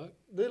 Old as fuck.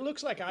 it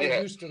looks like I Yeah,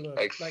 used to look.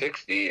 like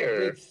 60 a or...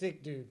 big,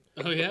 thick dude.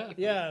 Oh yeah.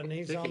 Yeah, and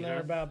he's on Thicky, there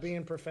huh? about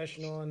being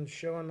professional and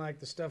showing, like,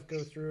 the stuff go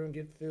through and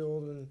get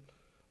filled, and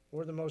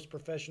we're the most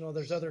professional.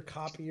 There's other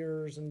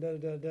copiers and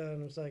da-da-da-da,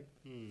 and it's like,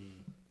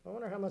 I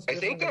wonder how much I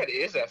think different that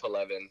is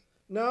F11.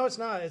 No, it's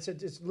not. It's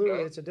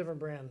literally, No? it's a different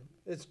brand.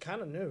 It's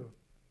kind of new.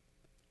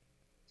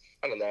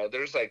 I don't know.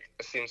 There's like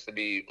seems to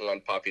be one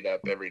popping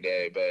up every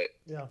day, but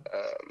Yeah.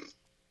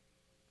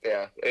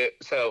 yeah.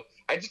 So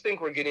I just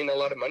think we're getting a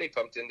lot of money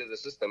pumped into the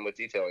system with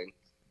detailing,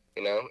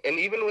 you know, and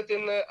even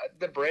within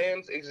the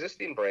brands,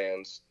 existing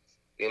brands,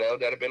 you know,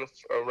 that have been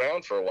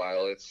around for a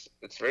while. It's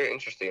very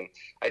interesting.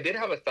 I did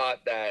have a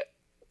thought that,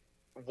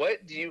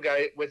 what do you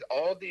guys, with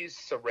all these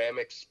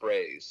ceramic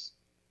sprays,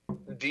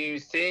 do you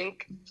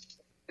think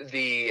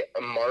the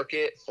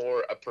market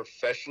for a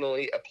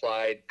professionally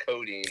applied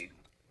coating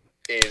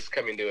is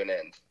coming to an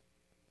end?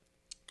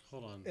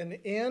 Hold on. An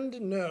end? The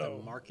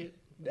No. market.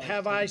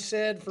 Have I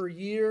said for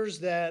years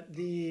that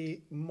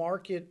the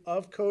market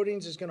of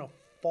coatings is going to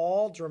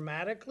fall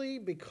dramatically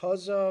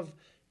because of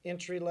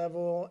entry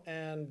level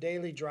and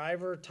daily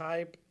driver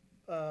type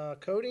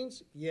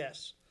coatings?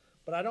 Yes.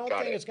 But I don't Got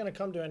think it. it's going to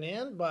come to an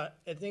end, but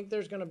I think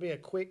there's going to be a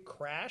quick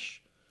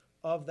crash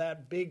of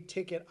that big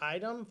ticket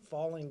item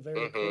falling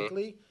very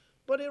quickly,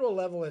 but it will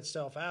level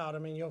itself out. I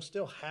mean, you'll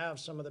still have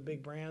some of the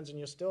big brands and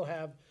you'll still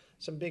have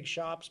some big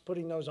shops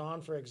putting those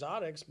on for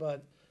exotics,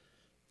 but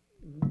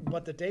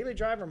the daily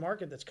driver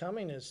market that's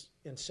coming is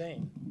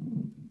insane.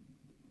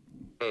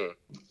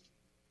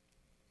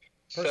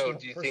 So Personal-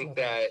 do you personal think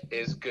that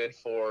is good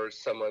for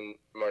someone,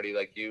 Marty,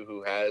 like you,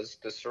 who has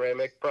the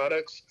ceramic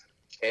products,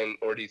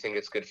 or do you think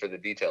it's good for the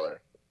detailer,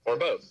 or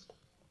both?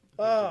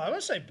 I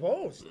would say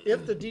both.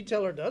 If the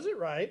detailer does it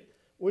right,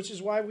 which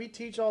is why we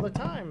teach all the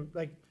time,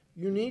 like,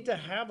 you need to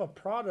have a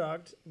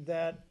product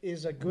that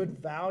is a good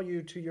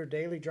value to your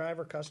daily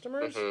driver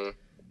customers,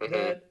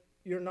 that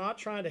you're not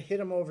trying to hit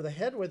them over the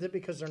head with it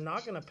because they're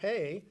not going to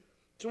pay.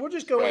 So we'll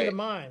just go Right. into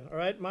mine, all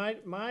right?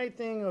 My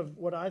thing of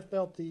what I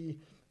felt the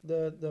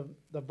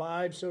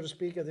vibe, so to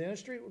speak, of the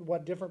industry,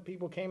 what different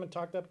people came and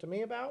talked up to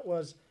me about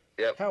was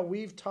Yep. how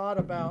we've taught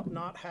about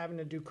not having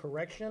to do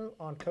correction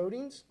on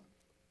coatings.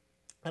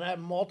 And I had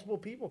multiple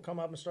people come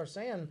up and start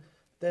saying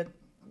that,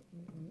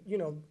 you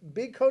know,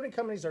 big coating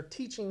companies are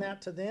teaching that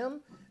to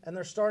them, and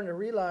they're starting to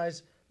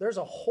realize there's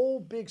a whole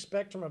big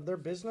spectrum of their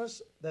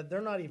business that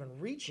they're not even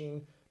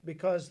reaching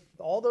because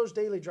all those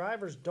daily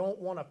drivers don't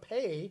want to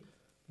pay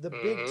the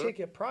big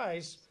ticket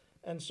price.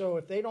 And so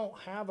if they don't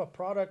have a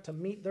product to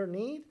meet their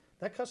need,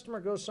 that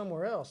customer goes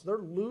somewhere else. They're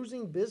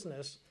losing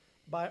business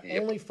by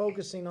only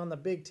focusing on the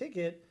big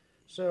ticket.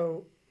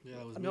 So, Yeah,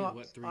 that was me. No,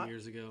 What, 3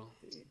 years ago?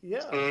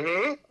 yeah.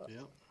 Mm-hmm.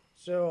 Yeah.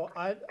 So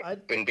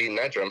Been beating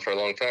that drum for a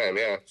long time,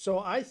 yeah. So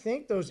I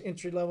think those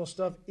entry level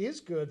stuff is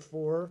good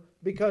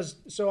because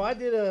I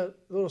did a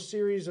little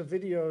series of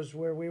videos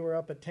where we were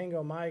up at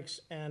Tango Mike's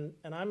and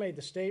I made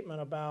the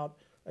statement about,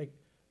 like,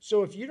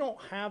 so if you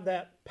don't have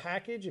that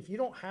package, if you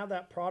don't have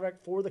that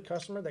product for the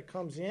customer that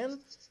comes in,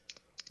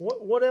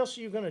 what else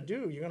are you going to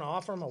do? You're going to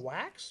offer them a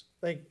wax?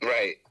 Like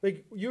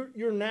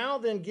you're now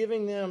then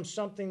giving them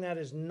something that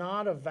is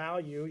not of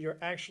value. You're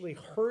actually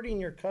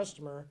hurting your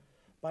customer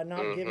by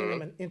not giving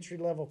them an entry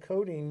level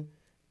coating,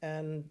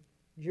 and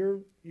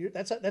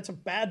that's a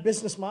bad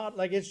business model.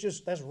 Like,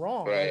 that's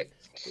wrong. Right. Like,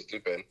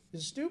 Stupid.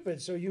 it's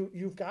stupid. So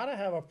you've got to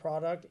have a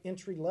product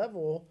entry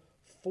level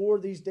for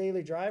these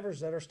daily drivers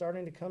that are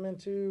starting to come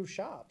into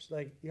shops.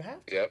 Like, you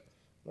have to. Yep.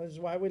 This is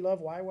why we love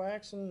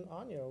Y-Wax and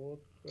Anya. We'll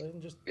go ahead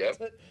and just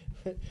Yep.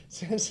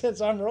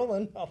 since I'm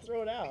rolling, I'll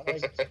throw it out.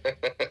 Like,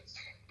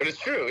 But it's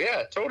true,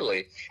 yeah,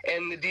 totally.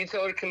 And the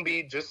detailer can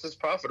be just as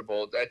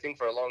profitable. I think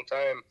for a long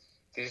time,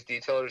 these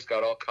detailers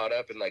got all caught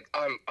up in like,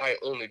 I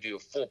only do a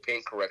full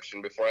paint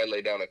correction before I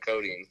lay down a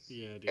coating.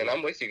 Yeah, dude. And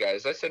I'm with you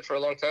guys. I said for a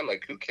long time,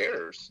 like, who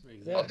cares?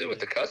 Exactly. I'll do what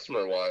the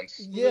customer wants.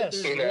 yes,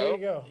 You there know? you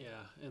go. Yeah,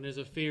 and there's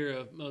a fear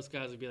of most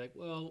guys would be like,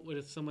 well, what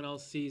if someone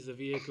else sees the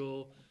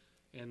vehicle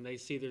and they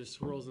see there's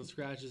swirls and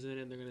scratches in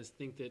it, and they're going to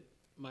think that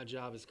my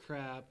job is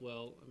crap?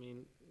 Well, I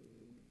mean,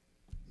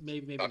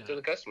 maybe Talk not. to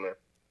the customer.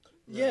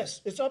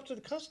 Yes, it's up to the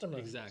customer.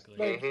 Exactly.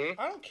 Like, Mhm.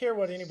 I don't care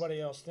what anybody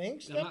else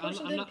thinks. I'm That not,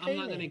 person I'm didn't not, pay I'm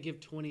not me. going to give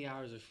 20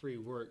 hours of free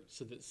work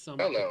so that some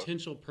Hell no.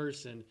 potential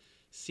person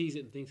sees it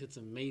and thinks it's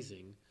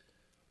amazing.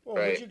 Well,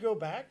 Right. would you go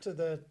back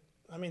to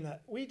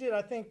we did,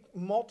 I think,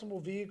 multiple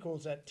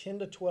vehicles at 10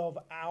 to 12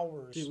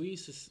 hours. Dude, we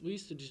used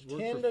to just work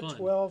 10 for to fun.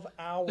 12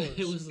 hours.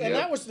 It was and like-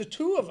 that was the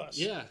two of us.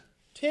 Yeah,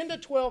 10 to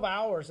 12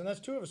 hours, and that's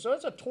two of us. So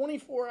it's a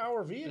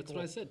 24-hour vehicle. that's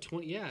what I said.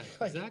 20. Yeah,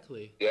 Like-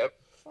 exactly. Yep.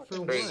 Fucking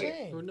For Crazy. what?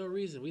 insane. For no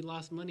reason. We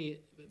lost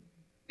money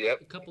a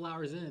Yep. couple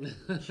hours in.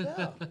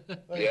 Yeah.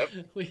 Like,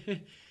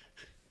 Yep.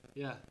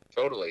 Yeah.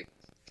 Totally.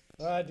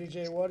 All right,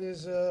 DJ,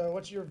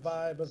 what's your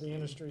vibe of the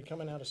industry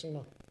coming out of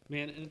SEMA?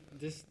 Man, and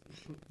this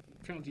I'm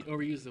trying to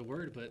overuse the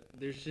word, but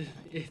there's just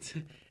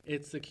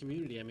it's the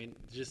community. I mean,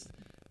 just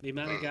the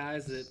amount of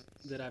guys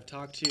that I've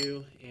talked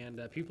to, and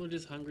people are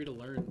just hungry to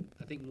learn.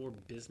 I think more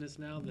business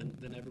now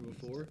than ever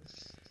before,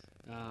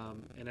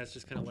 and that's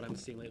just kind of what I'm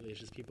seeing lately.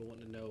 It's just people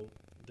wanting to know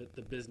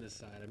the business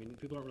side. I mean,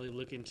 people aren't really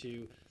looking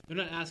to. They're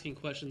not asking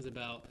questions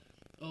about,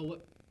 oh,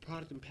 what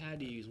product and pad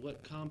do you use,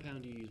 what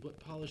compound do you use, what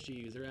polish do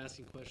you use. They're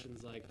asking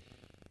questions like,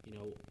 you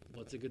know,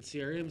 what's a good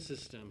CRM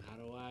system? How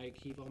do I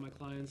keep all my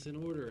clients in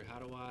order? How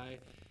do I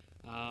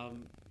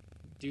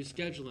do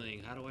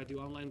scheduling? How do I do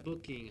online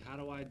booking? How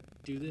do I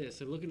do this?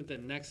 So looking at the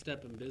next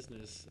step in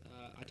business,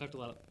 I talked to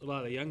a lot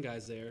of the young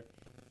guys there,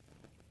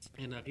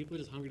 and people are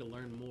just hungry to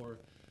learn more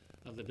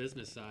of the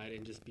business side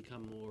and just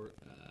become more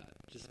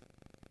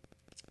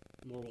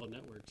well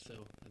networked. So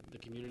the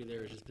community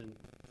there has just been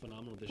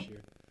phenomenal this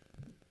year.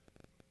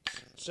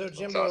 So,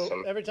 Jimbo,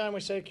 awesome. every time we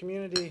say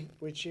community,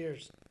 we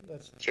cheers.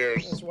 That's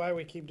Cheers. why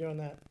we keep doing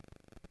that.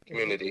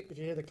 Community. If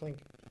you hear the clink.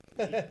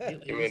 He listens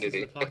to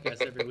Community. the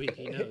podcast every week.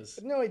 He knows.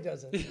 No, he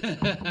doesn't.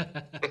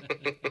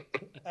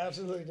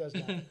 Absolutely does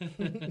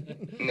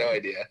not. No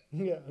idea.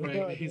 Yeah. Right?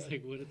 no He's idea.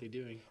 like, what are they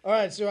doing? All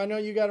right, so I know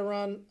you got to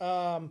run.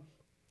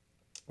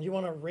 You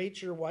want to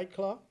rate your White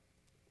Claw?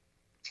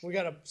 We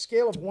got a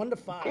scale of 1 to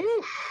 5.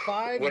 Ooh.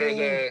 5 What are being,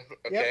 the?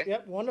 Okay.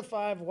 Yep. 1 to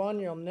 5. 1,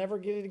 you'll never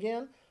get it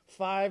again.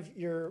 5,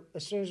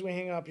 as soon as we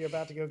hang up, you're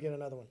about to go get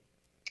another one.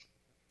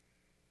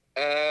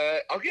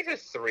 I'll give it a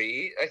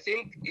 3. I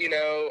think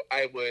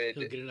I would.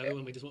 He'll get another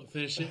one. We just won't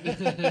finish it.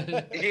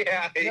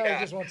 Yeah, No, yeah.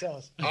 he just won't tell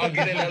us. I'll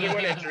get another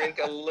one and drink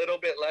a little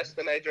bit less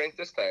than I drank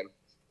this time.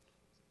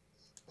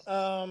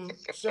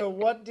 So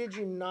what did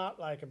you not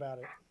like about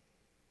it?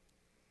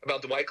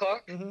 About the White Claw,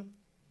 Mhm.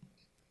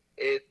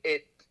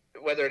 it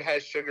whether it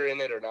has sugar in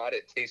it or not,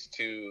 it tastes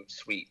too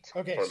sweet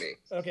Okay. for me.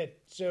 Okay,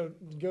 so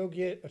go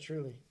get a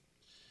Truly.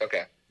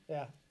 Okay.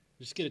 Yeah.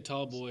 Just get a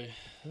tall boy.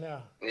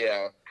 No.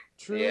 Yeah.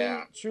 Truly,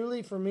 Yeah.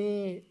 Truly for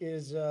me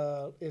is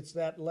it's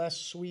that less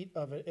sweet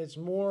of it. It's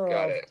more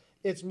Got of it.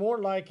 it's more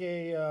like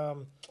a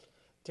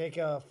take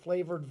a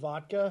flavored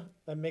vodka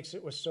and mix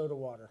it with soda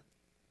water.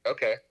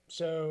 Okay.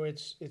 So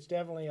it's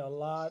definitely a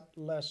lot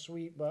less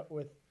sweet, but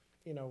with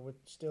with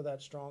still that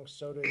strong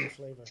soda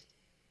flavor.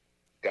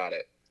 Got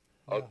it.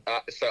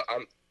 So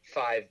I'm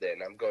 5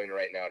 then. I'm going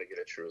right now to get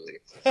a Truly.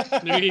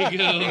 There you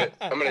go.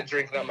 I'm gonna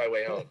drink it on my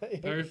way home.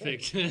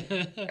 Perfect.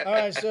 All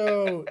right,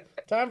 so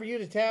time for you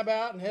to tab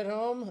out and head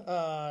home.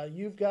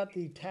 You've got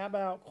the tab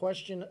out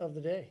question of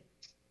the day.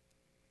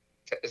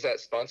 Is that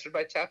sponsored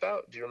by Tap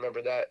Out? Do you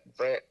remember that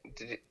brand?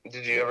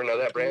 Did you ever know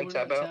that brand, We're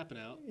Tap not Out? tapping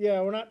out.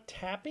 Yeah, we're not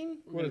tapping.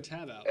 We're going to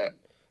tab out. Yeah.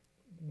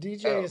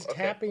 DJ Oh, is okay.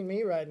 tapping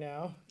me right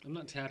now. I'm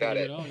not tapping Got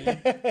you it. at all,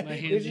 man. My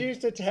Did hands you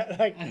used to tap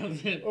like? I don't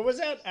think- What was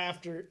that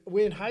after?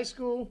 In high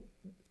school,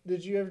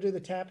 did you ever do the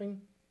tapping?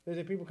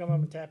 Did people come up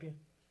and tap you?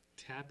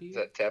 Tap you? Is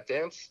that tap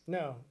dance?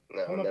 No.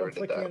 No, Come up never and did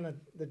flick that. you in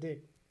the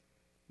dick.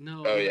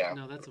 No. Oh, yeah.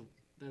 No, that's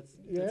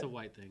Yeah? a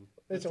white thing.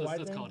 It's a white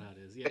let's thing? call it how it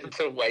is. Yeah, It's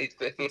a white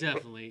thing.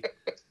 definitely.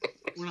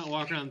 We're not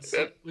walking around.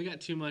 We got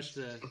too much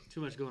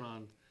going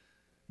on.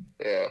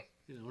 Yeah.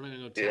 We're not gonna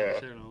go tap Yeah. each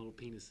other on our little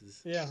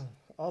penises. Yeah,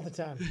 all the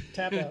time.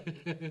 Tap out.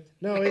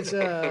 No, it's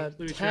Let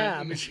me try.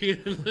 tab.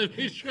 Let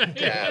me try.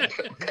 Tab.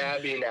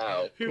 Tabby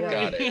now.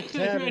 Got it.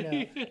 Tabbing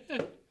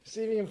out.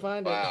 See if you can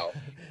find Wow.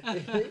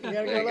 it. You gotta go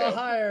a you little go.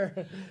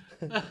 higher.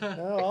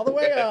 No, all the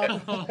way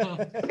up.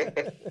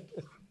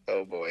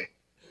 Oh boy.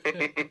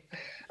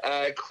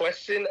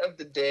 Question of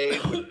the day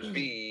would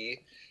be,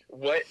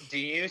 what do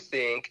you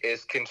think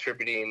is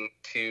contributing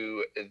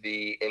to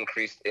the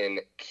increase in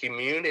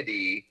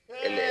community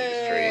in the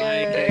industry?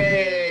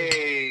 Hey.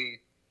 Hey!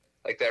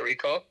 Like that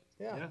recall?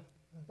 Yeah. Yeah.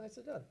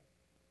 Nicely done.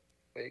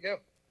 There you go.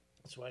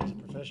 That's why he's a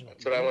professional.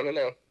 That's what I want to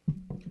know.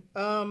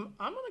 I'm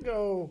gonna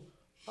go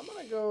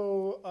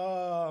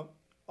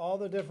all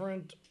the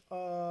different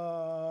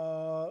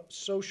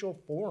social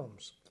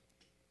forums.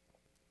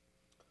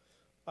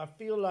 I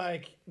feel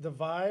like the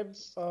vibe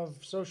of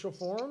social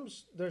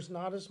forums, there's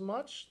not as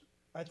much.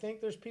 I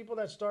think there's people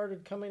that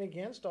started coming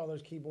against all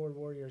those keyboard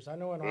warriors. I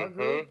know in our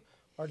group,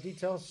 our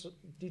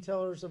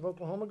Detailers of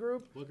Oklahoma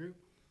group. What group?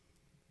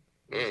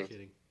 Just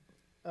kidding.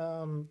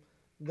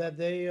 That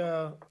they,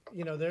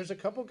 there's a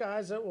couple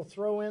guys that will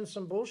throw in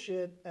some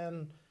bullshit.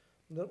 And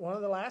one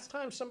of the last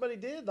times somebody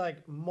did,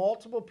 like,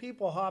 multiple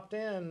people hopped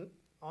in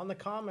on the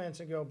comments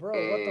and go, bro,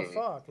 what the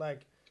fuck?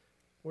 Like,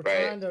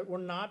 we're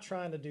not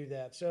trying to do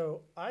that.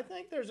 So I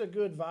think there's a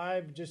good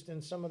vibe just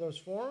in some of those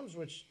forums,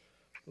 which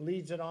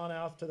leads it on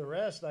out to the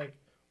rest. Like,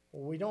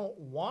 we don't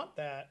want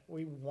that.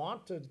 We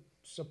want to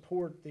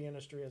support the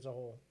industry as a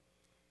whole.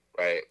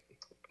 Right.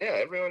 Yeah,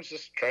 everyone's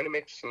just trying to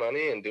make some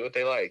money and do what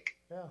they like.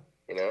 Yeah.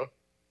 You know?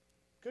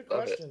 Good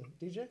Love question.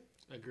 DJ?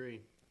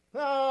 Agree.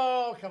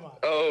 Oh, come on.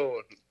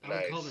 Oh, I would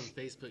nice. call them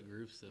Facebook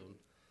groups, though.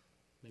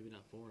 Maybe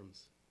not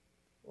forums.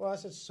 Well, I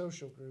said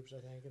social groups, I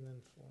think, and then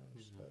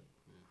forums. But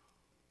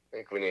I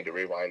think we need to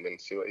rewind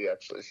and see what you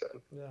actually said.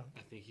 yeah,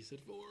 I think he said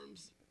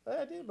forums.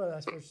 I did, but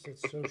I supposed to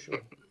say social.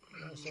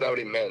 That's not what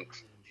he meant.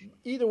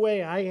 Either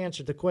way, I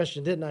answered the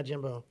question, didn't I,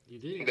 Jimbo? You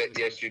did.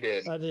 Yes, you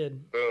did. I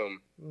did. Boom.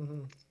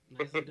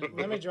 Nicely done.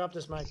 Let me drop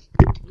this mic.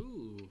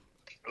 Ooh.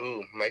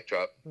 Ooh, mic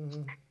drop.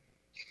 Mm-hmm.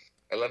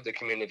 I love the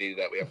community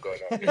that we have going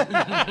on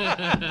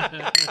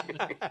here.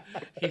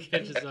 He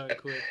catches on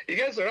quick. You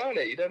guys are on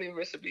it. You don't even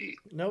miss a beat.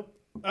 Nope.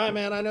 All right,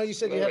 man. I know you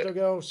said you Love had to it.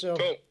 go, so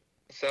Cool.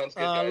 Sounds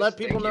good, guys. let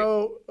people Thank you.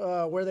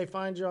 know where they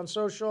find you on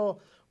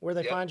social, where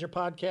they Yep. find your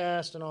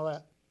podcast, and all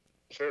that.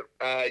 Sure.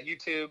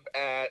 YouTube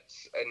and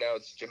now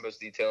it's Jimbo's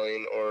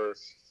Detailing, or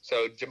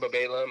so Jimbo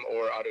Balaam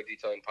or Auto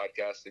Detailing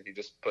Podcast. If you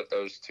just put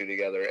those two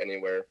together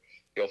anywhere,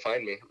 you'll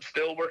find me.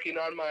 Still working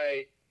on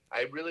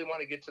I really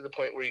want to get to the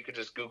point where you could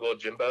just Google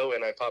Jimbo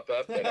and I pop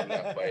up, and I'm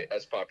not quite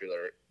as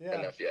popular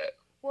enough yet.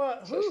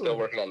 What? So Who? still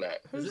working on that.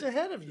 Who's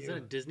ahead of Is that a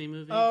you? Disney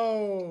movie?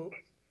 Oh,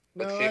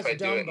 no, Let's see if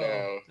that's I do it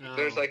Dumbo. now.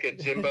 There's like a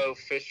Jimbo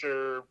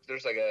Fisher.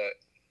 There's like a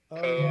Oh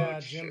coach. yeah,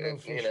 Jimbo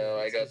and, Fisher. you know,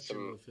 I got That's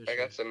Jimbo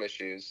some Fisher.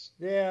 issues.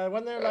 Yeah,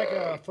 wasn't there like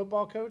a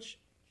football coach?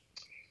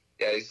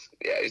 Yeah,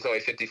 he's only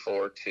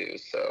 54 too,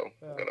 so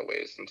Yeah. gotta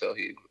wait until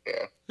he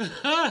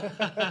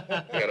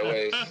gotta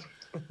wait.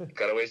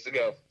 Got a ways to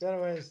go.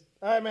 Anyways,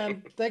 all right,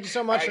 man. Thank you so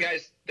All much. right,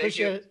 guys. Thank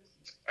Appreciate you. it.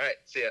 All right,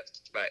 see ya.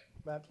 Bye.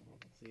 Bye.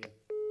 See ya.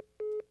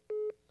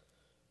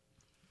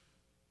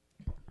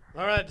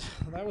 All right,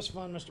 that was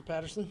fun, Mr.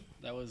 Patterson.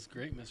 That was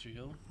great, Mr.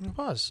 Hill. It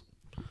was.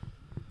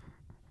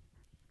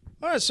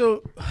 All right,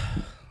 so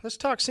let's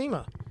talk SEMA.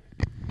 All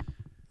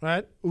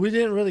right, we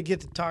didn't really get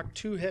to talk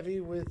too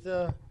heavy with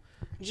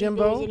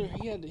Jimbo.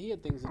 He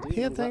had things to do. He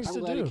had things to I'm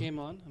glad do. he came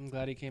on. I'm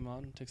glad he came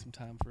on. Took some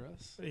time for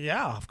us.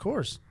 Yeah, of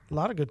course, a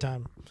lot of good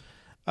time.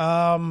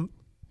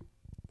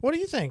 What do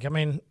you think? I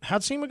mean,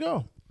 how'd SEMA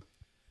go?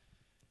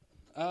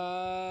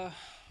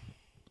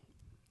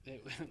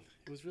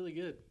 It was really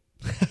good.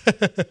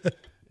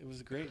 It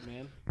was great,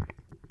 man.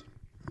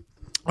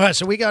 All right,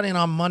 so we got in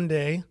on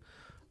Monday,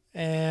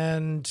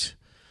 and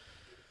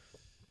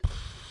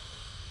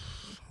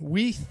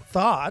we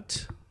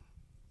thought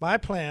my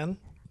plan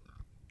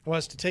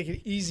was to take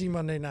it easy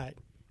Monday night.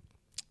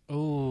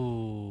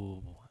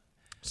 Oh,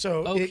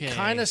 So Okay. it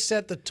kind of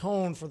set the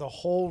tone for the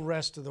whole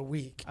rest of the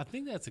week. I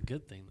think that's a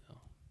good thing, though.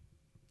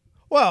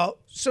 Well,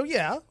 so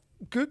yeah,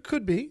 good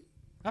could be.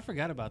 I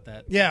forgot about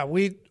that. Yeah,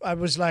 I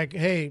was like,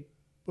 hey,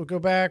 we'll go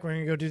back. We're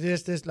gonna go do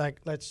this. Like,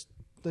 let's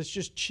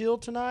just chill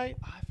tonight.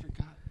 I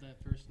forgot that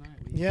first night.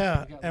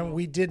 Yeah, got and low.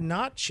 we did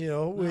not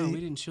chill. No, we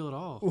didn't chill at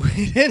all.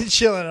 We didn't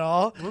chill at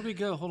all. Where'd we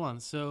go? Hold on.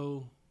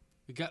 So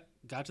we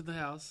got to the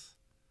house,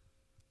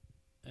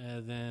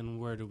 and then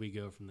where did we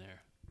go from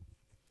there?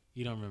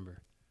 You don't remember?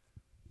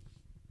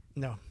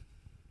 No.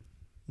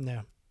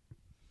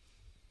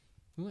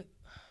 We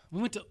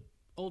went to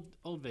old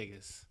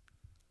Vegas.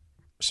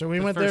 So we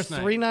The went there first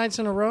night. 3 nights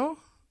in a row.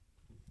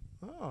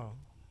 Oh,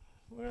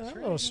 where's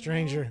that little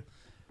stranger?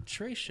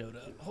 Trey showed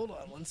up. Hold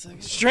on one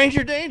second.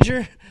 Stranger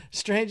danger.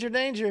 Stranger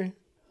danger.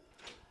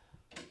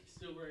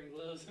 Still wearing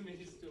gloves. I mean,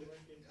 he's still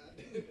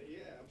working.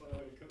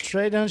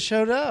 Trey done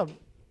showed up.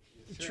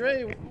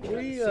 Trey, we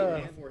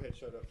Forehead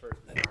showed up first.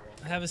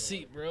 Have a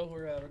seat, bro.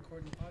 We're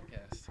recording the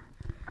podcast.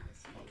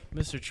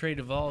 Mr. Trey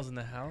Duvall's in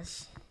the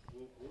house.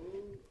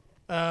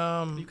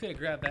 You could have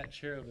grabbed that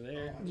chair over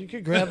there. you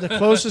could grab the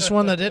closest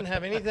one that didn't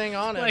have anything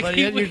on it, Like, but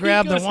he- yet you he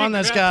grab the goes one and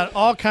that's grabs- got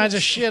all kinds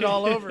of shit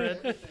all over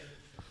it.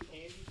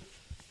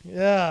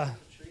 Yeah.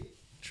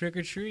 Trick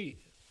or treat.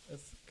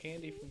 That's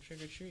candy from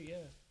Trick or Treat. Yeah.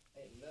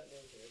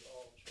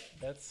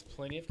 That's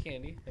plenty of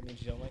candy. That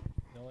means you don't like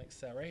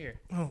sat right here.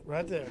 Oh,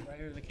 right there. Right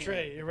here where the camera.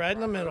 Trey, you're right in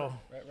the middle.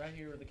 Right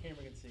here where the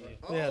camera can see you.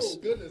 Oh, Yes.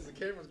 goodness, the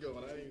camera's going.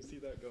 I didn't even see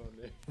that going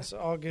there. It's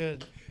all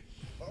good.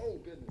 Oh,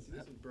 goodness,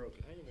 this is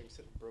broken. I didn't even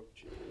sit broke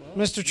chair.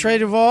 Mr. Trey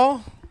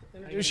Duvall,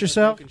 introduce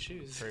yourself. Broken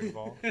shoes.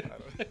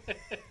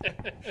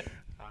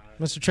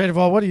 Mr. Trey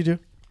Duvall, what do you do?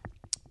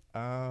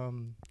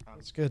 I'm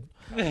That's good.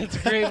 That's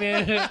great,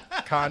 man.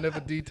 Kind of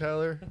a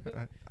detailer.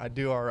 I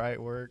do all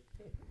right work.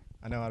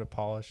 I know how to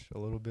polish a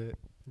little bit.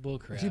 Bull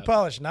crap. You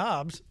polish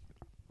knobs.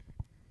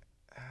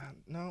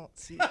 No,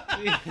 see.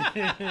 That's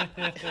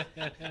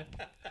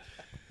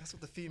what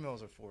the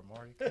females are for,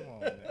 Marty. Come on,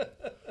 man.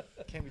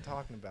 Can't be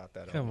talking about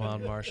that. Come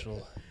on,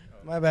 Marshall.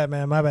 My bad,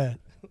 man. My bad.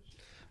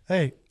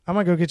 Hey, I'm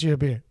going to go get you a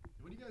beer.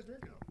 What are you guys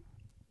drinking?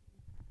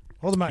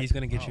 Hold the mic. He's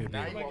gonna get you a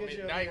Now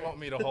beer. you want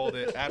me to hold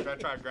it after I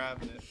try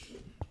grabbing it.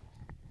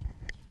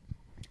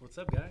 What's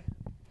up, guy?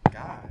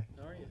 Guy.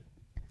 How are you?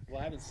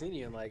 Well, I haven't seen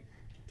you in like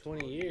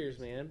 20 years,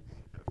 man.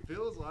 It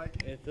feels like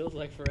it. It feels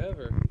like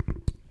forever.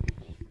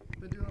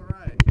 Been doing all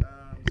right.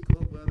 This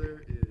cold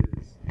weather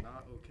is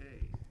not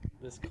okay.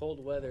 This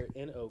cold weather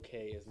in OK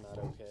is not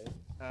okay.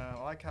 I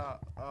like how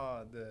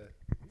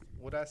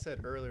what I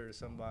said earlier to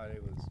somebody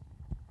was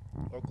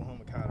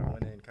Oklahoma kind of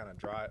went in kind of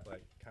dry,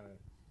 like kind of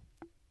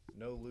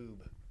no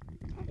lube.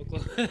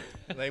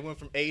 They went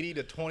from 80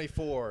 to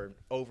 24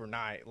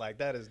 overnight. Like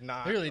that is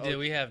not. We really do.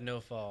 We have no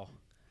fall.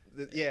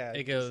 Yeah.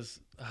 It goes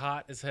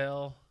hot as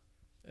hell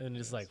and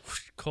just like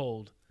whoosh,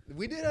 cold.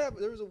 We did have.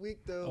 There was a week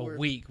though. A where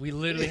week. We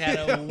literally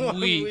had a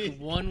week.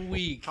 1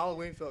 week.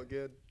 Halloween felt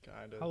good,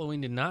 kind of.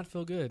 Halloween did not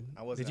feel good.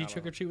 I wasn't Did you out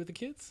trick on or treat with the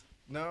kids?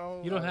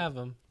 No. You don't have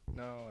them.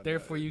 No.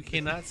 Therefore, you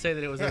cannot say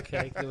that it was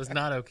okay. It was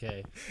not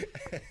okay.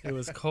 It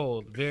was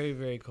cold. Very,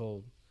 very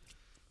cold.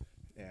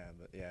 Yeah,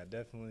 but yeah,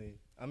 definitely.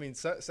 I mean,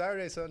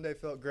 Saturday, Sunday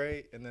felt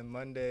great, and then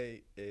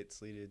Monday it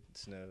sleeted,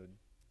 snowed,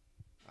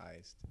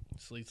 iced.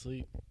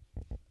 Sleep.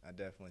 I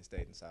definitely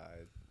stayed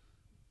inside,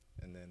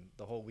 and then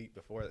the whole week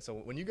before that. So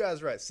when you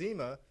guys were at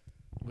SEMA,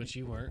 Which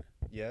you weren't.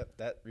 yep,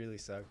 that really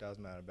sucked. I was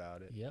mad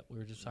about it. Yep, we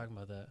were just talking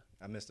about that.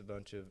 I missed a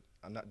bunch of.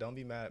 Don't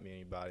be mad at me,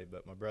 anybody,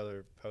 but my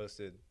brother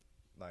posted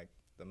like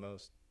the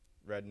most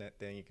redneck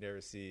thing you could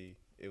ever see.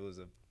 It was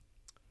a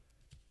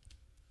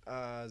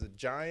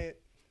giant.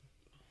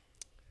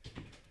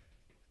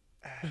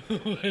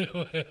 It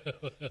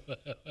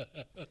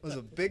was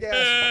a big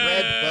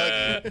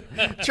ass red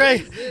buggy.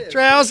 Trey,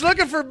 I was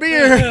looking for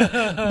beer,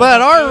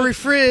 but our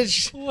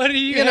fridge, What do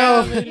you, you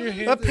know, have in your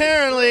hand?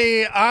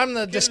 apparently I'm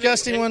the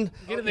disgusting one.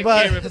 Get in the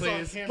But, camera,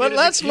 please. but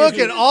let's look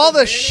at all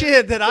the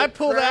shit that I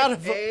pulled out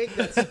of Egg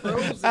that's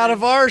frozen. out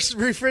of our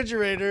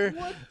refrigerator.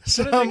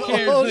 Some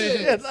camera, old please.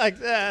 shit like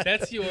that.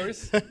 That's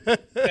yours. That's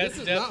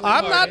definitely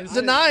I'm not Marty's.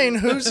 denying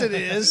whose it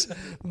is,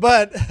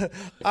 but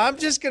I'm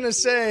just gonna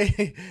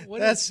say What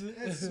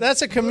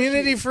that's a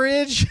community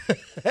fridge,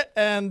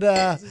 and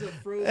that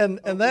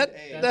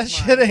That's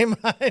shit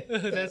ain't mine.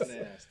 That's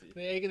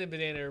the egg and the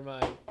banana are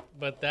mine,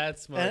 but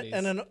that's Marty's.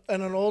 And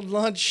an old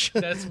lunch.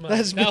 That's mine.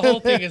 that's That whole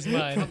thing is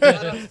mine.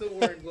 I'm still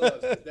wearing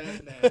gloves. 'Cause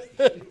that's nasty.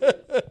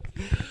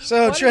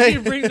 So Why Trey, did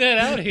you bring that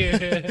out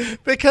here?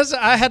 because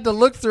I had to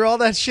look through all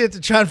that shit to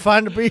try and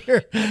find a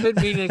beer. I've been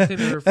meaning to clean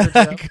the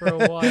refrigerator out for a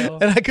while.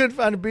 And I couldn't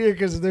find a beer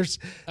because there's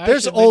I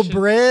actually old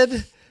mentioned-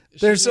 bread. She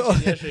There's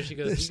mentioned yesterday, she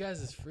goes, "You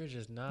guys' fridge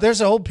is not." There's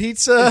old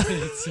pizza.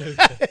 It's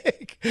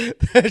okay.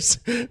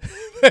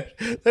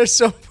 there's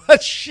so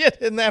much shit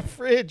in that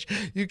fridge.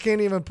 You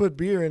can't even put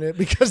beer in it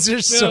because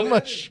there's so No,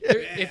 much shit.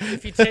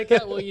 If you take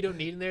out what you don't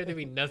need in there, there'd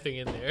be nothing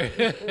in there.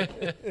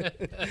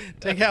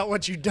 Take out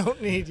what you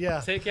don't need. Yeah.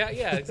 Take out,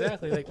 yeah,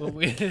 exactly. Like when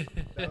we. That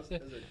was,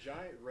 there's a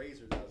giant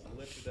razor that was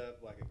lifted up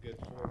like a good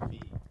 4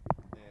 feet,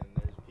 and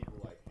there's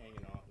people like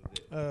hanging off of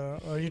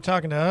it. Are you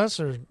talking to us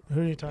or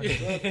who are you talking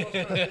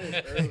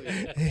to?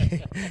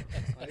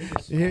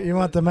 You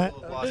want the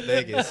Middle of Las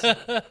Vegas.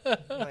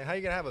 Like, how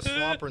you gonna have a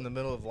swamper in the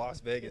middle of Las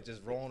Vegas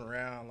just rolling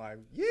around like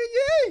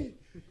yay?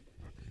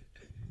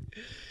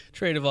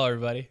 Trade of all,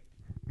 everybody.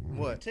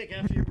 What? Take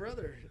after your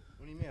brother.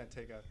 What do you mean I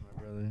take after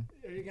my brother?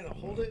 Are you gonna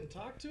hold it and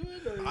talk to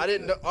it? Or I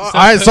didn't know.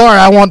 Sorry,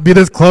 I won't be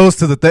this close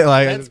to the thing.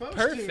 Like, That's supposed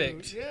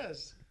Perfect. To,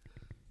 yes.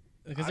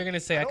 Because they're gonna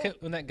say, I I don't- could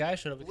when that guy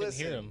showed up, I couldn't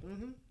hear Listen.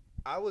 him.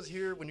 I was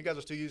here when you guys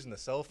were still using the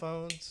cell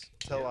phones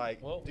to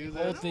like Well, do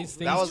hold this. these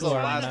things That was to the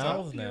our last time.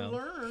 mouths now.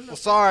 Learn. Well,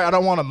 sorry, I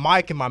don't want a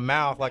mic in my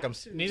mouth like I'm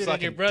Neither did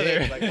sucking your brother.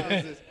 dick. Like, what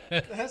is this?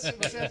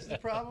 That's the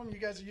problem. You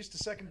guys are used to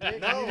sucking dick.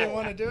 And you didn't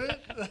want to do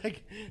it,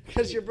 like,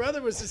 because your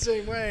brother was the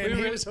same way, and We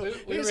he were- was we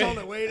holding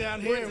it way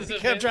down here. went And to we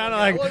some kept trying to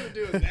event- I like. wasn't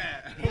doing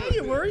that. Yeah,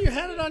 you were. You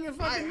had it on your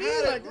fucking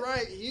knee. Like,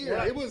 right here.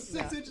 Right. It was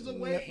 6 inches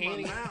away from my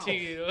Handing it mouth. to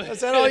you.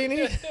 is that all you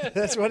need?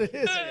 That's what it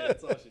is.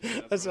 That's all she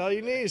did. That's all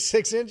you need.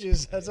 6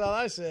 inches. That's all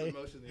I say.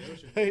 Motion in the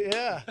ocean.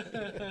 Yeah.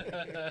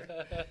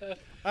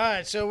 All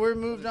right, so we're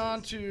moved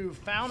on to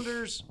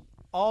Founders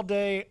All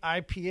Day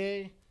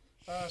IPA.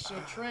 So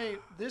Trey,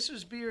 this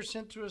is beer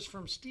sent to us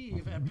from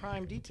Steve at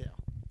Prime Detail.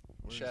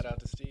 Shout out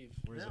to Steve,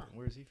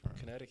 Where's he from?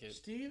 Connecticut.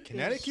 Steve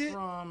Connecticut? is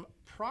from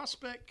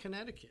Prospect,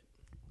 Connecticut.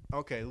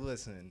 Okay,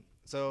 listen.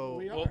 So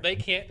We are. Well, they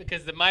can't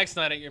because the mic's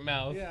not at your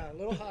mouth. Yeah, a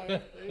little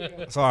higher. There you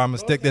go. sorry, I'm gonna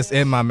stick this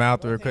in my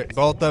mouth real quick.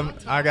 Both of them.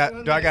 Do I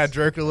got to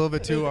jerk it a little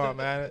bit too while I'm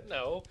at it?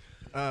 No.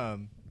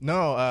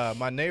 No.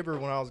 My neighbor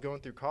when I was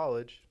going through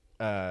college,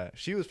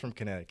 she was from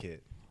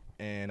Connecticut,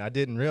 and I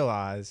didn't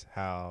realize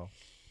how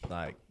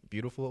like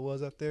beautiful it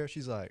was up there.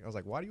 I was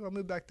like, why do you want to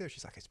move back there?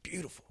 She's like, it's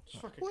beautiful. It's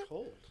fucking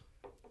cold.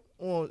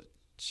 Well,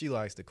 she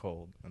likes the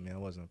cold. I mean, it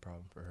wasn't a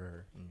problem for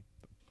her.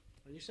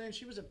 Are you saying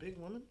she was a big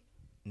woman?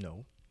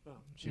 No. Oh.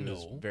 She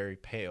was very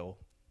pale,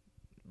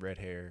 red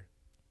hair.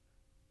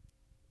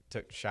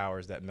 Took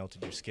showers that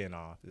melted your skin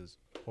off. It was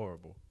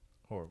horrible.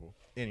 Horrible.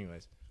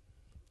 Anyways.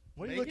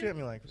 What are you looking at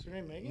me like? Was her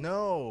name Megan?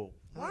 No.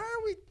 Why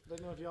are we? I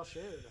don't know if y'all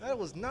shared it. That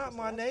was not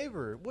my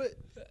neighbor. What?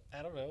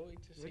 I don't know.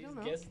 We don't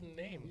know. Guessing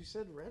the name. You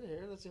said red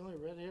hair. That's the only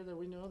red hair that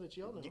we know that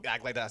y'all know. You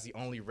act like that's the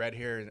only red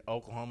hair in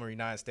Oklahoma or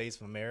United States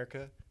of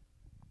America?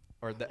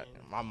 Or that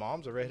my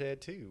mom's a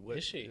redhead too. What,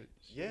 Is she?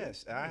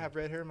 Yes, I have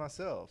red hair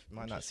myself. You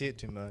might not see it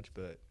too much,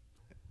 but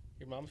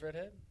Your mom's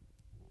redhead?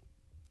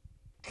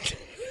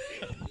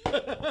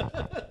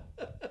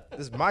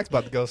 this mic's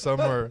about to go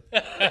somewhere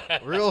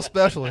real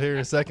special here in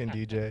a second,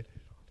 DJ.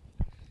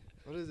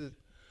 What is it?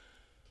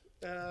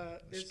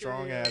 It's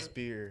Strong ass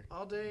beer.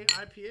 All day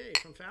IPA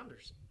from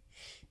Founders.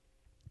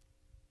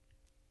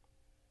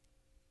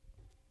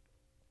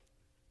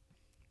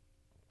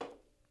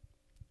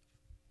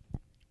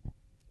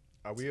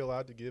 Are we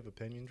allowed to give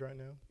opinions right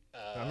now?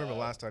 I remember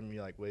last time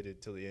you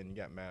waited till the end. You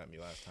got mad at me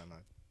last time.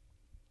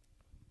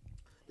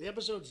 The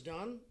episode's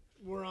done.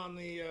 We're on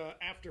the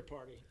after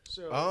party.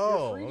 So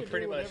Oh, you're free to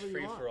Pretty do much whatever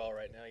free you want. for all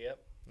right now. Yep.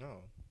 No.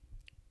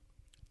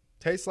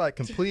 Tastes like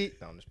complete.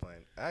 No, I'm just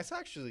playing.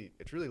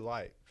 It's really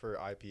light for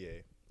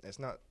IPA. It's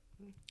not.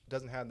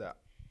 Doesn't have that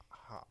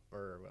hop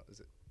or what is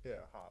it? Yeah,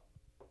 hop.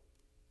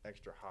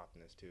 Extra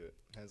hopness to it.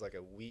 It has like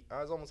a wheat.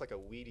 It's almost like a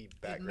weedy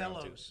background to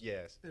it. mellows.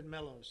 Yes. It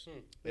mellows.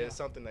 It's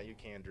something that you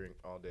can drink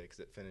all day because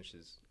it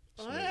finishes.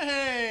 Smooth.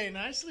 Hey,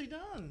 nicely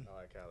done. I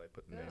like how they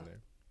put the name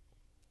there.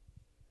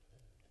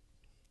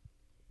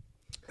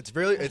 It's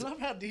really. I love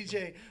how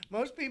DJ.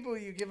 Most people,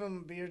 you give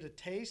them beer to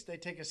taste, they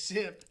take a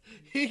sip.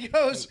 He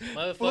goes,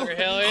 Motherfucker,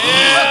 hell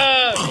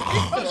yeah!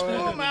 he goes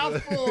full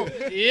mouthful.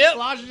 Yep.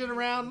 Sloshes it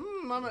around.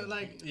 I'm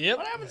like, Yep.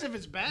 what happens if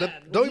it's bad?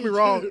 Don't get me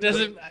wrong.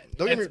 Doesn't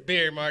Don't get it's me-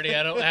 beer, Marty.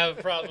 I don't have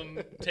a problem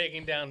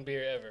taking down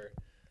beer ever.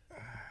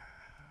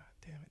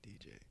 Damn it,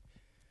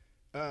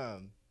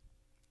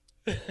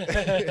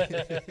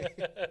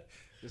 DJ.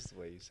 Just the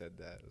way you said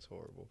that was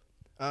horrible.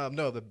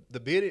 No, the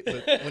beer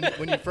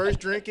when you first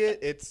drink it,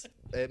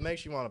 it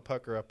makes you want to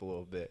pucker up a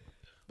little bit,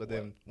 but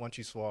then once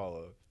you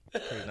swallow,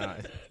 it's pretty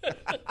nice.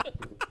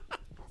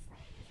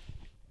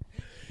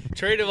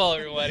 Trade of all,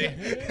 everybody.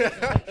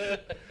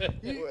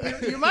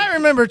 You might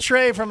remember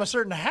Trey from a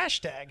certain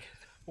hashtag.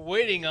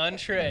 Waiting on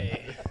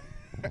Trey.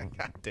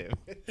 God damn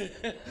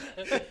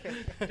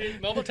it.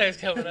 Dude, mobile tech's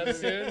coming up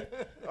soon.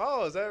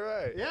 Oh, is that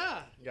right?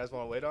 Yeah. You guys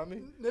want to wait on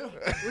me? No.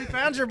 We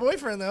found your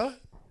boyfriend, though.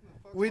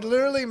 We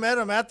literally met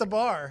him at the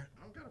bar.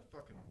 I'm gonna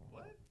fucking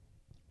what?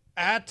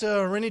 At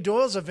Rennie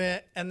Doyle's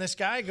event, and this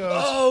guy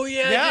goes, Oh,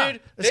 yeah,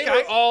 dude. This They guy,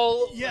 were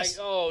all Yes.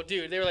 like, oh,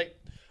 dude. They were like,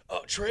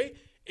 oh, Trey?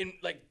 And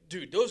like,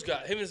 dude, those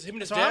guys, him and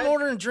his So dad. I'm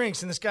ordering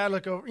drinks, and this guy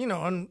look over.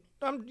 I'm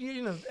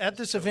at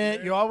this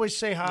event. You always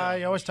say hi.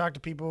 You always talk to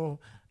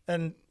people,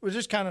 and we're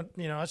just kind of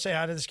I say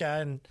hi to this guy,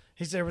 and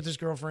he's there with his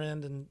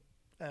girlfriend, and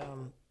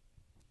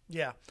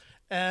yeah,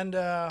 and He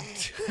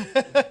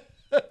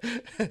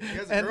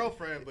has a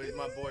girlfriend, but he's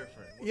my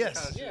boyfriend. What Yes.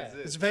 kind of shit Yeah. is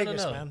this? it's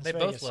Vegas, No. man. It's They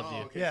Vegas. both love you.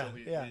 okay, Yeah, so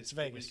we it's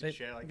Vegas. We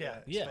share like Yeah,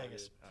 that. it's Yeah.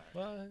 Vegas.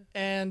 What?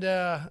 And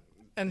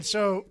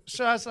so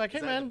I was like, hey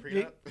that man, the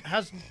you,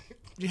 prenup?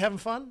 you having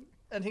fun?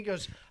 And he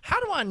goes, how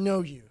do I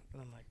know you?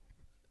 And I'm like,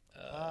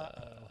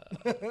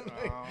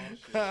 Oh,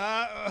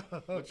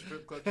 shit. What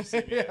strip club you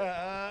see me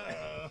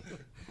at?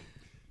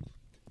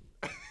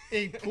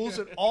 he pulls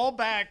it all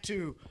back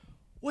to,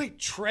 wait,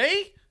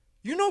 Trey?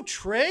 You know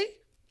Trey?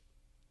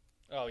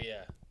 Oh,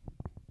 yeah.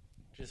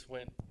 Just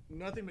went.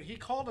 Nothing, but he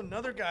called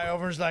another guy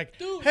over and was like,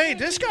 Dude, hey,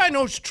 this guy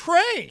knows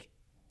Trey.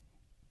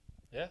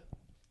 Yeah.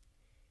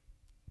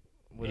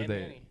 What And did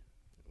they? Manny.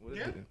 What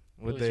Yeah. did It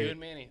what was they? you and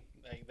Manny.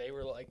 Like, they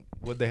were like,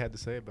 What they had to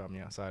say about me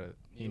outside of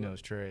he You-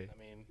 knows Trey? I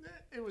mean,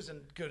 It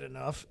wasn't good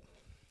enough.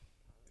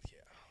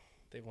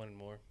 they wanted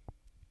more.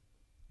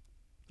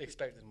 They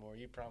expected more.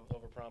 You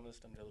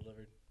overpromised,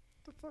 under-delivered.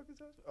 What the fuck is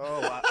that?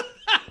 Oh,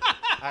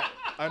 I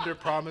under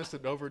promised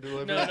and over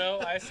delivered. No,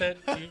 I said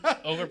you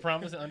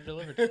overpromised and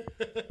under-delivered.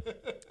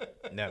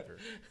 Never.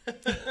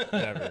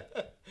 Never.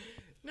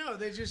 No,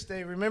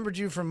 they remembered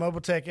you from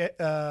Mobile Tech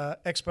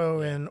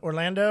Expo in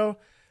Orlando.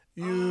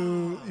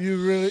 You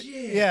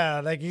really,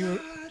 yeah, like you.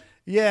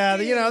 Yeah,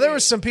 there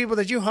was some people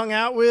that you hung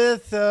out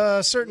with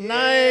a certain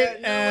night,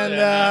 and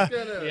Yeah.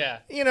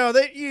 that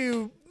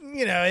it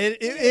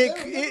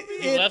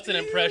Left an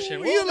impression.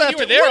 You Well, left. you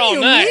were there what all do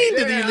you night. mean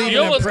did he leave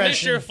You an almost missed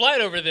impression? your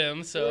flight over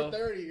them, so.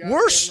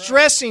 We're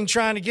stressing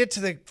trying to get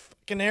to the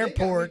fucking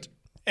airport,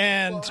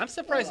 and I'm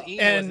surprised Ian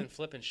And- wasn't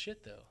flipping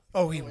shit, though.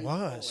 oh, he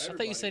was. I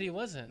thought you said he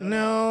wasn't.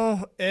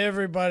 No,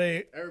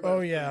 everybody.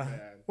 Oh yeah.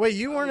 Wait,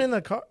 you weren't in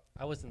the car.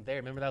 I wasn't there.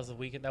 Remember, that was the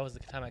weekend. That was the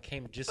time I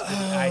came just for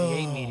the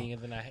IDA meeting,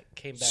 and then I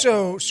came back.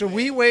 So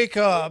we wake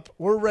up,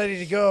 we're ready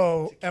to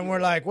go, and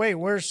we're like, wait,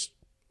 where's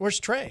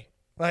Trey?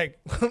 Like,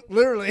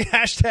 literally,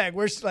 hashtag,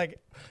 where's, like,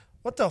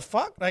 what the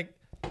fuck? Like,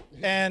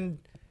 and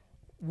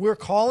we're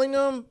calling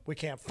him, we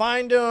can't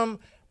find him.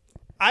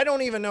 I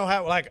don't even know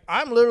how. Like,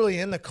 I'm literally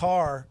in the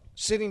car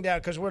sitting down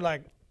because we're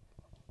like,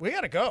 we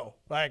got to go.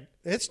 Like,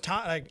 it's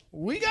time. Like,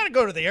 we got to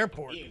go to the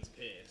airport. Ian's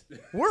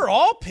pissed. We're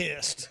all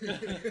pissed.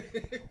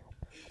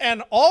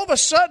 And all of a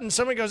sudden,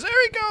 somebody goes, there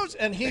he goes.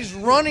 And he's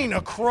running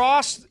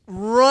across,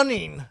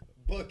 Booking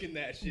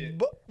that shit.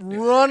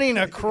 running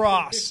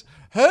across.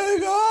 Hey,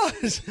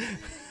 guys.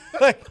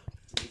 Like,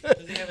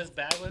 Does he have his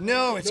bag with him?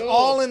 no, it's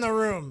all in the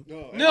room.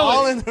 No,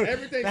 All in the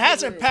everything's It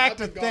hasn't in the room. packed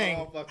a I've been gone thing.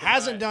 all fucking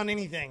Hasn't night. done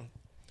anything.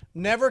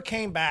 Never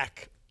came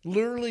back.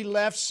 Literally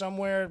left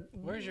somewhere.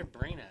 Where's your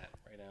brain at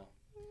right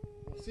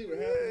now? See what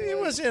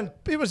happened?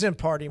 He was in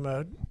party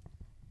mode.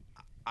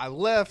 I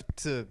left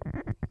to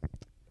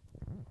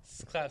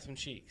Clap some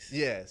cheeks.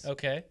 yes.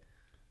 Okay.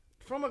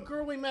 From a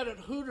girl we met at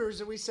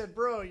Hooters, and we said,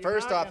 "Bro, you're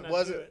First not off, gonna it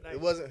wasn't do it." Like,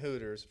 it wasn't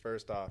Hooters.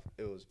 First off,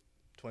 it was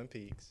Twin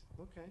Peaks.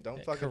 okay. Don't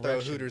Yeah, fucking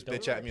correction. throw Hooters Don't-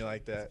 bitch at me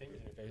like that. Fingers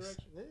in your face.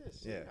 Correction.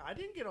 This. Yeah. I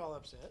didn't get all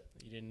upset.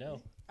 You didn't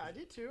know. I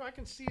did too. I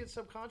can see it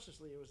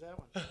subconsciously. It was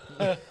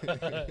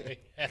that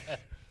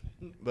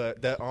one.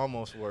 But that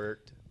almost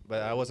worked.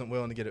 But I wasn't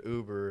willing to get an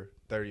Uber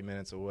 30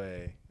 minutes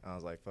away. I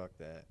was like, fuck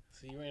that.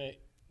 So you were gonna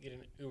get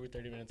an Uber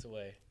 30 minutes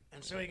away.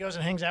 And so he goes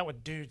and hangs out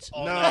with dudes.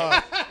 No,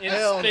 It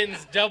hell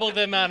spends double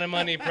the amount of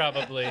money,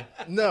 probably.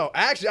 no.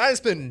 Actually, I didn't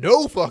spend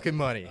no fucking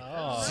money.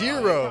 Oh. You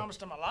Zero.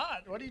 promised him a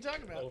lot. What are you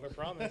talking about?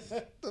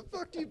 Overpromise. The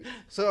fuck you?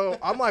 So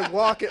I'm like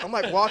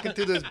walking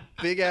through this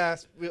big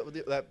ass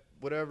that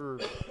whatever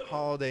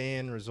Holiday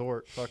Inn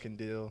resort fucking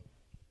deal,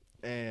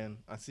 and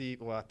I see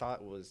what I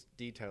thought was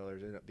detailers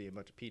ended up being a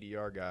bunch of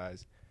PDR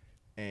guys,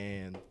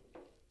 and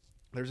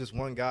there's this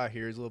one guy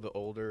here. He's a little bit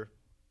older.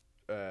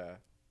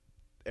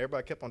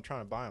 Everybody kept on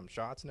trying to buy him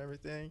shots and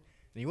everything, and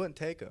he wouldn't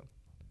take them.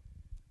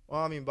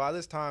 Well, I mean, by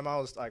this time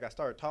I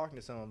started talking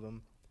to some of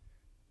them,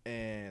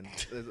 and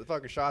the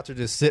fucking shots are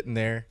just sitting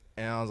there,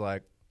 and I was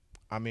like,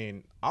 I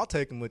mean, I'll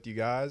take them with you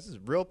guys. This is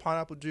real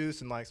pineapple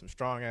juice and like some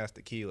strong ass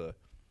tequila.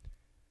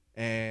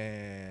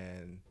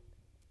 And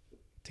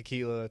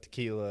tequila,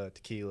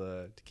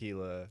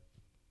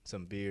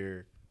 some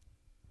beer.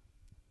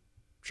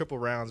 Triple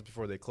rounds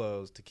before they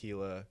close,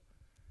 tequila.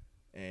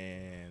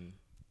 And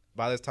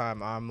by this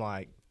time, I'm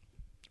like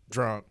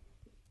drunk.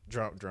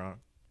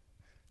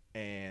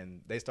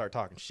 And they start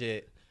talking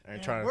shit. And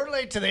And trying to, we're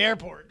late to the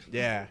airport.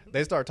 yeah,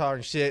 they start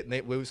talking shit.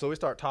 And so we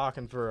start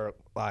talking for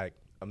like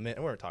a minute.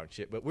 We weren't talking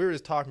shit, but we were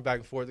just talking back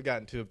and forth. They got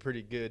into a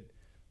pretty good,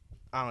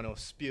 I don't know,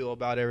 spiel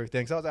about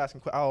everything. So I was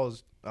asking, I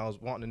was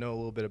wanting to know a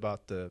little bit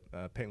about the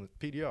paintless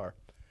PDR,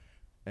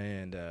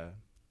 and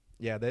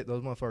yeah,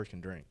 those motherfuckers can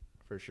drink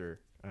for sure.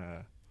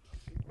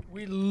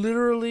 We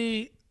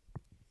literally,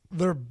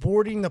 they're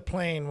boarding the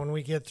plane when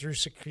we get through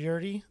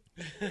security.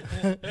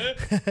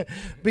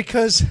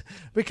 because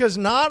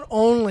not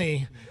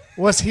only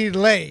was he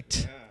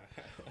late,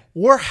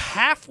 we're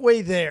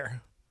halfway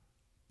there.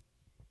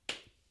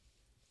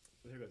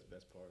 Here goes the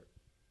best part.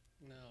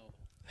 No.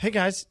 Hey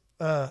guys,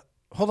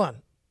 hold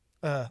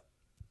on.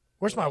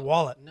 Where's my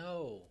wallet?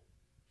 No.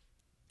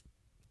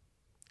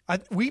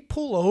 We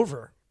pull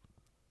over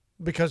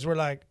because we're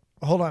like,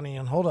 hold on,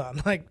 Ian, hold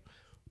on. Like,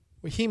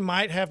 we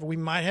might have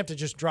to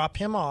just drop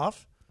him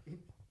off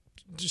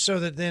so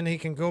that then he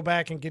can go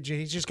back and get you.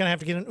 He's just gonna have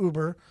to get an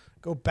Uber,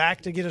 go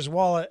back to get his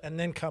wallet, and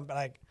then come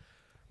back.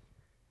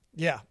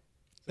 Yeah.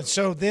 And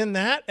so then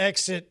that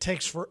exit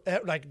takes for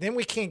like then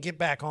we can't get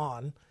back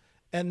on,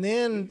 and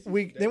then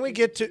we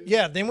get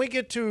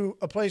to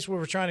a place where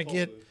we're trying to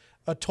get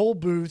a toll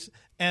booth,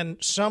 and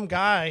some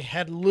guy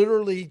had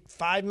literally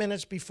 5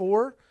 minutes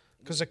before,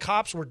 because the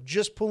cops were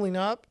just pulling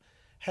up,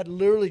 had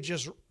literally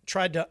just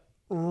tried to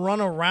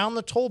run around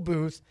the toll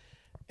booth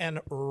and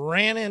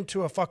ran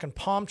into a fucking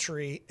palm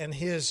tree, and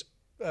his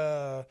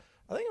I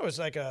think it was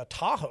like a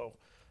Tahoe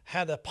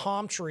had a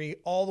palm tree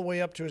all the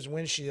way up to his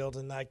windshield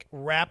and like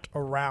wrapped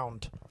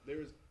around.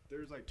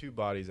 There's like two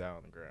bodies out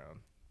on the ground.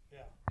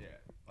 Yeah,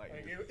 like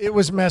It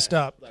was messed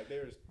up. like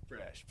there's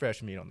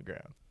fresh meat on the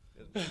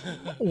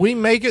ground. We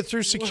make it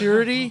through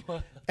security,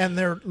 and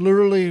they're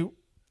literally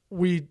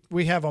we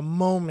have a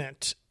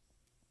moment,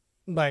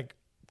 like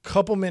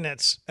couple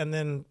minutes, and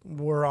then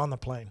we're on the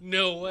plane.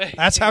 No way.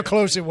 That's how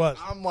close it was.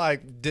 I'm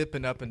like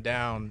dipping up and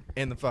down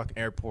in the fucking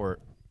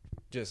airport,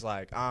 just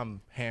like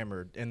I'm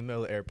hammered in the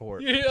middle of the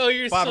airport.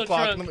 You're 5 still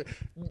o'clock. drunk.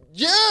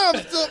 Yeah,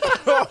 I'm still,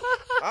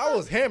 I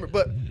was hammered,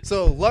 but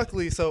so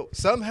luckily,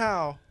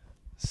 somehow,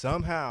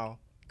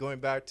 going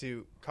back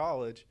to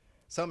college,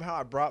 somehow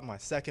I brought my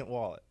second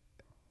wallet.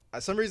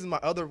 Some reason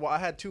I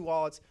had two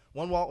wallets.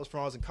 One wallet was from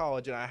when I was in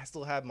college, and I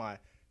still had my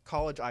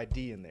college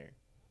ID in there.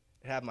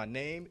 It had my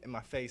name and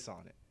my face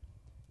on it.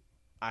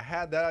 I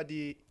had that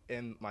ID,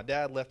 and my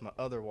dad left my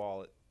other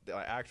wallet, the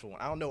actual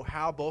one. I don't know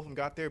how both of them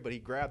got there, but he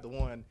grabbed the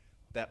one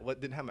that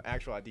didn't have my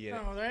actual ID in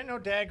it. No, there ain't no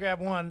dad grab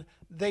one.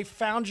 They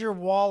found your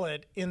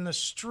wallet in the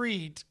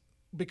street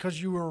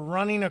because you were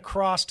running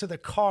across to the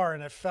car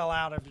and it fell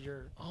out of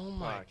your. Oh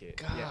my Pocket.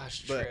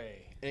 gosh, Yeah, but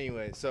Trey.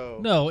 anyway, so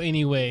No,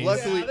 anyways.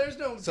 Luckily- there's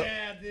no so-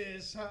 dad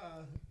this.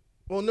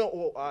 well,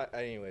 no, well,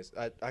 anyways,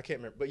 I can't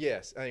remember, but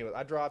yes, anyway,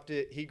 I dropped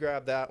it. He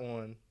grabbed that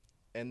one,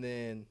 and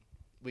then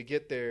we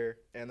get there,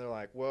 and they're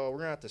like, well, we're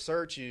going to have to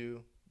search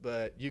you,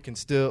 but you can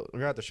still, we're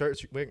going to have to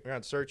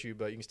search you,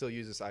 but you can still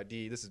use this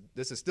ID.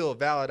 This is still a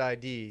valid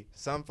ID.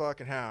 Some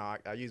fucking how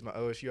I used my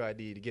OSU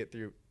ID to get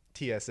through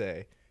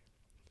TSA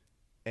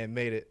and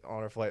made it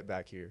on our flight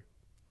back here.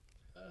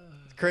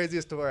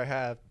 Craziest story I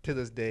have to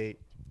this date.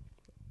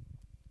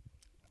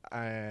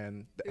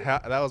 And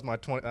that was my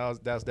 20. That was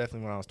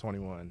definitely when I was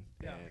 21.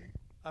 Yeah. And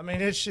I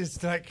mean, it's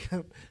just like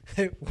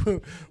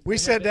we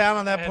sat down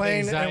on that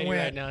plane and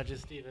went. Right now,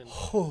 just even.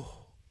 Oh,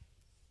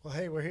 well,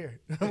 hey, we're here.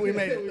 We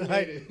made it.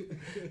 Like,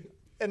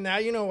 and now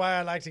you know why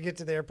I like to get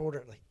to the airport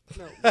early.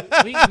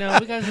 we got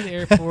to the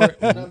airport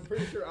I'm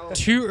pretty sure I was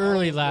too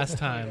early last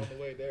time. on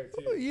the way there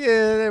too.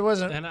 Yeah, it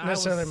wasn't And I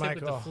was necessarily sick my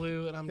with call. the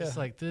flu, and I'm just Yeah.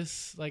 like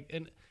this, like,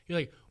 and you're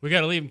like, we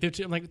got to leave in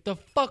 15. I'm like, the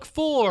fuck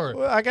for?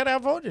 Well, I got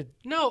outvoted.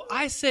 No,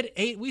 I said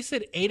 8. We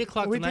said 8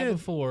 o'clock We the night did.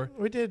 before.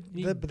 We did.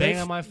 You bang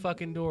on my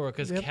fucking door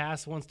because Yep.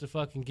 Cass wants to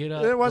fucking get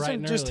up. It wasn't bright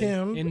and just early.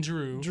 him. And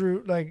Drew.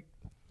 Drew,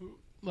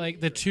 Like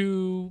the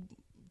two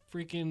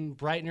freaking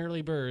bright and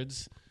early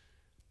birds.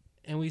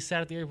 And we sat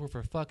at the airport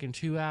for fucking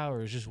 2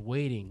 hours just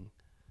waiting.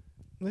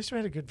 at least we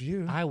had a good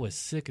view. I was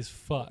sick as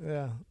fuck.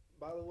 Yeah.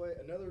 By the way,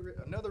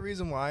 another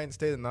reason why I didn't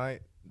stay the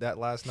night that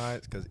last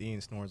night is because Ian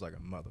snores like a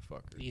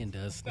motherfucker. Ian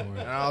does snore.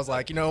 And I was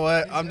like, you know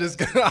what? I'm just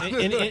gonna.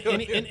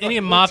 Any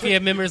Mafia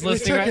members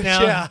listening right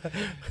now? Yeah.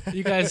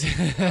 You guys.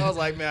 I was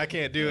like, man, I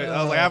can't do it.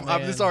 I was like,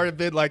 I've just already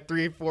been like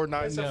 3-4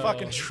 nights. It's a No.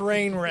 fucking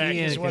train wreck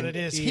Ian is what can- it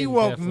is. Ian He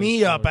woke definitely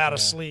me up snores, out of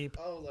yeah. sleep.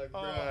 I was like,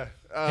 bruh.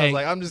 I Hey, was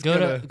like, I'm just go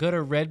gonna.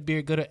 to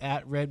Redbeard. Go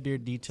to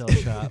 @Redbeard Detail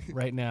Shop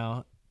right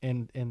now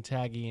and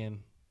tag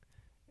Ian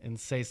and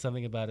say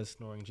something about his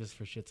snoring just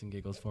for shits and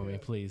giggles for me,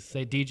 please.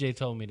 Say DJ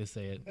told me to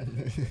say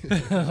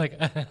it. Like,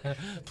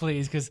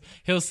 please, because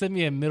he'll send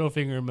me a middle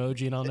finger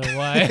emoji and I'll know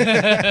why.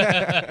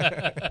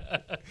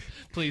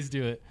 Please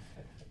do it.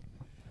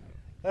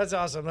 That's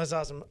awesome. That's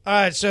awesome. All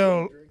right,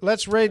 so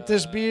let's rate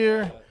this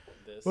beer.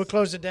 We'll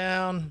close it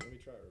down. Let me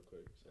try it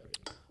real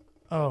quick.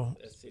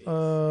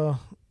 Oh,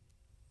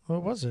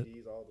 what was it?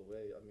 These all the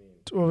way. I mean,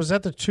 What was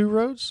that? The Two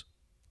Roads?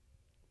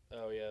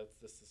 Oh yeah,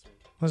 this one.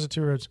 Those are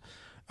Two Roads.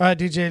 All right,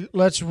 DJ.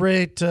 Let's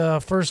rate.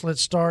 First,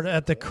 let's start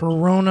at the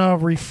Corona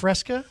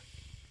Refresca.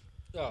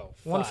 Oh,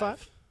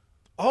 1-5?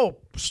 Oh,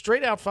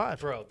 straight out 5.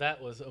 Bro, that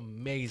was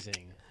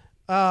amazing.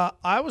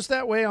 I was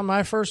that way on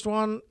my first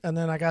one, and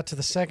then I got to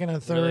the second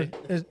and third.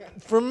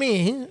 For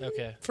me,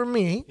 Okay. for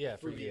me, Yeah,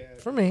 for you.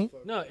 for me,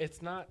 No,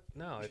 it's not.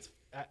 No, it's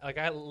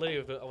I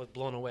literally I was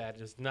blown away. I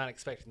was not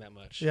expecting that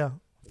much. yeah.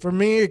 For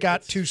me, it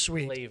got It's too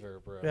sweet. Flavor,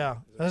 bro. Yeah,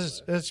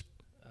 it's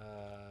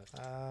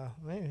Uh,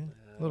 maybe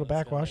a little it's not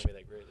backwash. gonna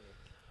be that great,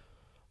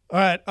 though. All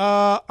right,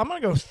 I'm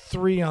gonna go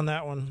 3 on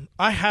that one.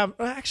 I have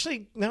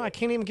actually no, I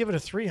can't even give it a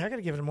 3. I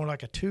gotta give it more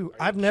like a 2.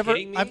 I've never,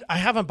 kidding me? I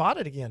haven't bought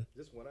it again.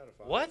 just 1 out of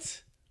 5.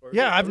 What?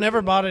 Yeah, I've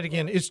never bought it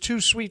again. It's too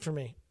sweet for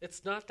me.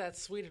 It's not that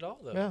sweet at all,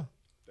 though. Yeah,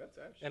 That's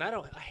actually. And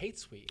I hate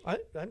sweet. I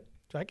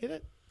get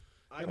it.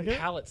 Your Okay.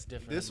 palate's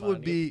different. This than would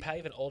mine. be-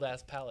 even old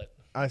ass palate.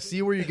 I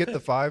see where you get the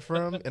 5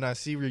 from, and I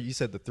see where you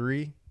said the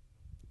 3.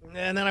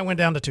 And then I went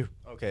down to 2.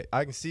 Okay,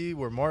 I can see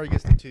where Mario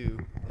gets the 2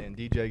 and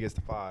DJ gets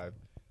the 5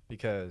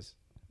 because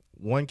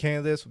 1 can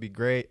of this would be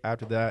great.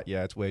 After that,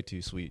 yeah, it's way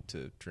too sweet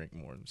to drink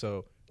more.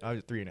 So I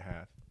was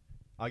 3.5.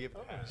 I'll give.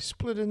 He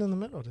split it in the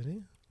middle, did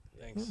he?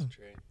 Thanks,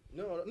 Trey.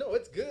 No,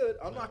 it's good.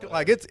 I'm not gonna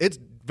like it's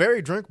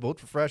very drinkable.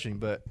 It's refreshing,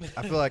 but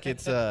I feel like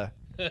it's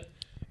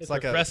It's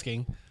like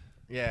refreshing.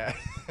 yeah.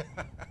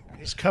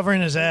 He's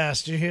covering his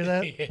ass. Did you hear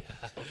that?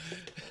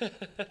 Yeah.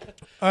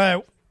 All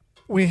right,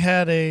 we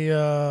had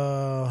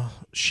a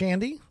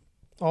shandy,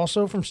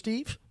 also from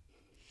Steve.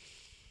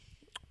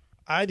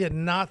 I did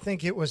not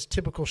think it was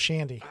typical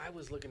shandy. I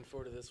was looking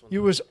forward to this one. It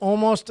was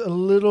almost a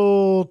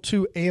little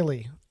too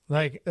ale-y.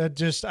 Like, I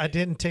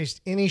didn't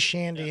taste any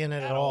shandy in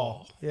it at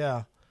all. Yeah.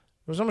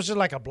 It was almost just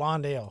like a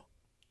blonde ale.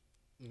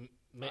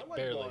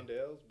 Barely.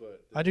 ales,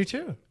 but I do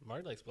too.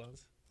 Marty likes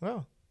blondes.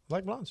 Well, I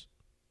like blondes.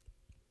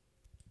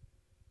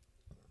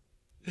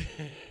 yeah,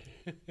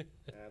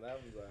 that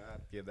was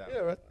I'd give that. Yeah,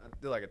 right.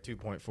 I'd do like a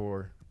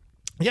 2.4.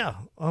 Yeah.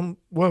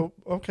 Well,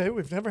 okay.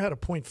 We've never had a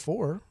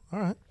 0.4. All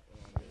right.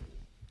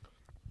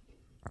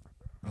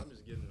 I'm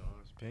just giving an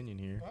honest opinion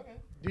here. Okay.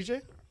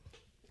 DJ?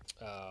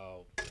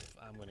 Oh,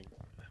 I'm gonna.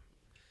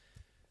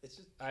 It's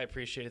just I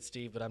appreciate it,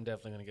 Steve, but I'm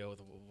definitely gonna go with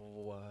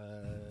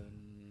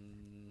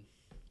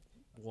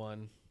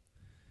one.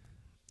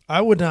 I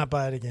would not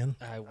buy it again.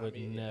 I would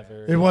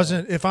never. It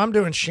wasn't. If I'm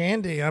doing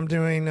shandy, I'm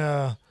doing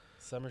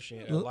Summer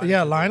Sheen.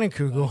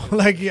 Leinenkugel.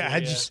 Like, yeah,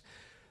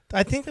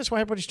 I think that's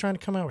why everybody's trying to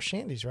come out with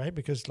shandies, right?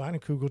 Because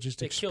Leinenkugel just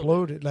They killed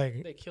exploded.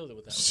 Like, They killed it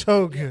with that.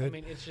 so one. Yeah, good. I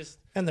mean, it's just.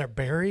 And their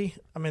berry.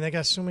 I mean, they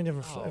got so many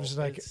different flavors.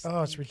 Like, it's you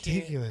can't-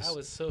 ridiculous. I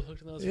was so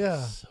hooked on those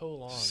Yeah. for so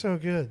long. So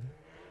good.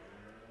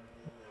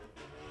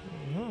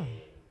 Oh,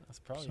 That's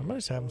probably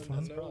somebody's having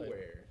fun. probably-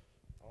 nowhere.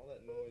 All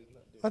that noise.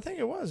 Not doing I think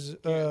it was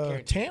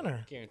Guaranteed.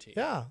 Tanner. Guaranteed.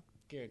 Yeah,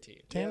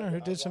 Guaranteed. Tanner who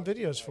did some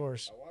videos for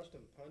us. I watched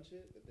him punch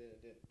it, but then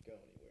it didn't go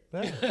anywhere.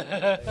 No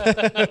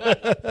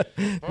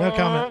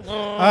comment.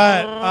 All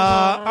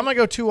right. I'm going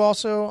to go 2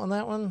 also on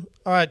that one.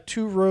 All right.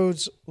 Two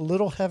Roads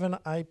Little Heaven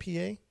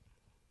IPA.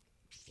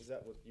 Is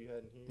that what you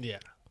had in here? Yeah.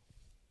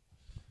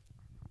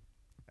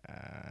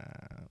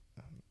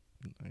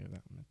 I give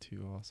that one a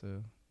 2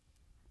 also.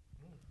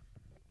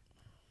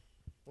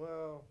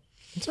 Well,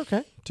 It's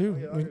okay. 2.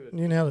 yeah, I'll give it a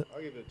You nailed it.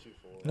 I'll give it a 2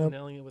 for. Nope.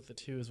 Nailing it with the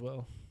 2 as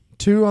well.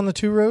 2 on the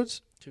Two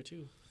Roads. 2-2.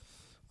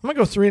 I'm going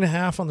to go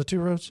 3.5 on the Two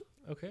Roads.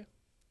 Okay.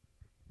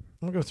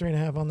 I'm going to go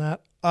 3.5 on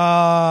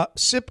that.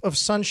 Sip of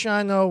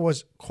Sunshine, though,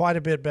 was quite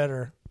a bit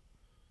better.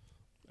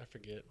 I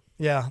forget.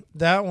 Yeah,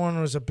 that one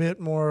was a bit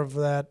more of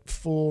that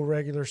full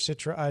regular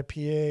Citra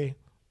IPA.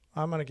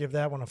 I'm going to give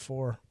that one a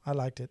 4. I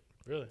liked it.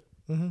 Really?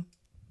 Mm-hmm.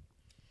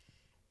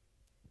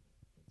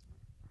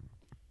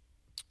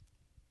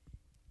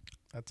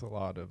 That's a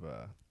lot of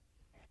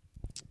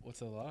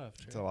What's a lot of?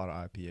 it's a lot of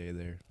IPA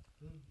there.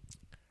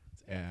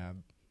 Yeah,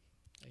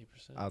 8%.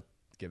 I'll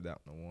give that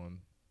one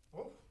a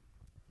 1.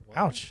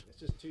 Ouch. It's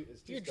just too.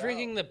 It's too You're stout.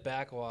 drinking the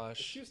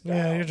backwash. It's too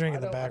Yeah, stout. you're drinking I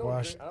the don't- I don't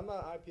backwash. drink- I'm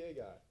not an IPA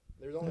guy.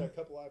 There's only a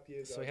couple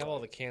IPAs. So we have all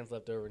the cans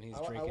left over, and he's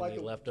I drinking like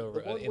the the-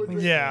 leftover. the one we're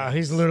drinking- Yeah,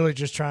 he's literally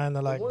just trying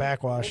to, like,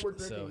 backwash.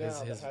 So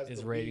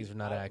his ratings are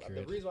not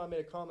accurate. The reason why I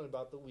made a comment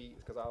about the wheat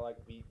is because I like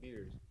wheat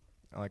beers.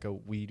 I like a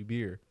wheat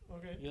beer.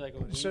 Okay. You like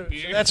a So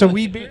beer? that's a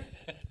weed beer?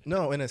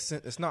 No, in a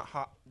sense, it's not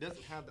hot. It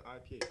doesn't have the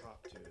IPA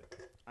hop to it.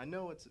 I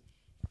know it's.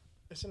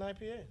 It's an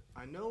IPA.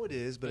 I know it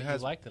is, but But it you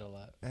has. liked it a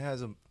lot. It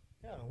has a.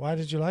 Yeah. Why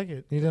did you like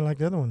it? You didn't like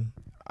the other one.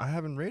 I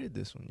haven't rated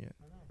this one yet.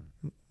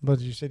 But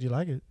you said you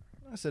like it.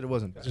 I said it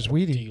wasn't It's bad. just Do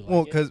weedy. you like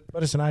Well, it? because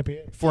But it's an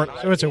IPA. for an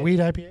So it's a weed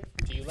IPA?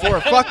 Do you like for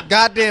a fuck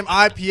goddamn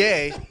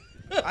IPA,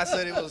 I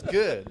said it was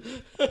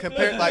good.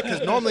 Compared, like,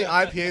 because normally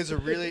IPAs are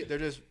really,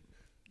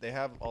 they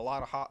have a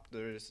lot of hop.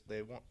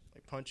 They want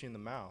like punch you in the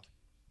mouth,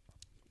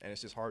 and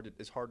it's just hard.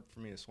 It's hard for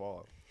me to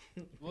swallow.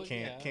 Well,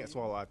 Can't yeah,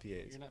 swallow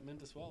IPAs. You're not meant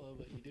to swallow,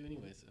 but you do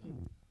anyway. So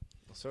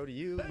So do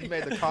you. You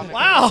made the comment.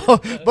 Wow.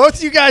 Both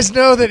of you guys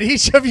know that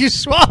each of you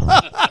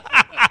swallow.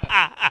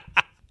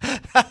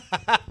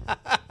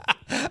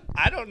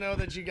 I don't know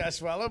that you guys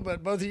swallow,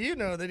 but both of you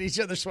know that each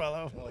other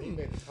swallow. Well, he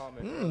made the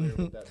comment earlier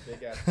with that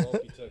big ass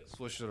gulp he took,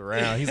 swished it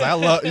around. He's like, I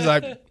love. He's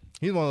like,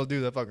 he's one of those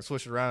dudes that fucking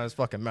swish it around in his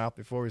fucking mouth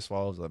before he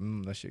swallows. Like,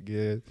 that shit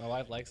good. my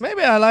wife likes it.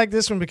 Maybe I like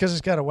this one because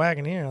it's got a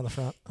Wagoneer on the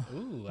front.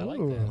 Ooh, I like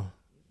Ooh.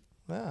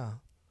 that. Yeah.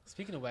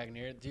 Speaking of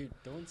Wagoneer, dude,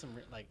 throwing some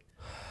like.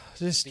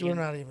 Just, we're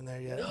not even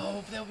there yet.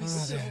 No, that would be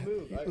so.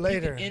 Smooth.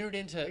 Later. Entered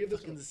into give this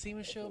fucking the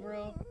SEMA show,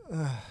 bro.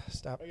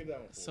 Stop. I give that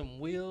one. Some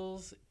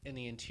wheels and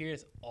the interior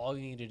is all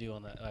you need to do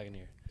on that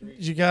Wagoneer.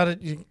 You got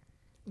it. You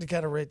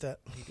got to rate that.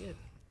 He did.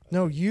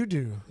 No, you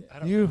do. I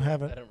don't You remember.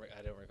 haven't. I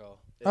don't recall.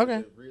 Okay.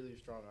 It's a really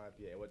strong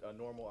IPA. What a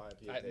normal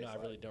IPA. No, I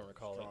really don't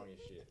recall Strong it.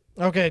 as shit.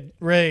 Okay,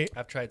 Ray.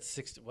 I've tried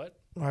what?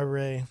 My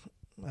Ray.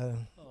 Aw.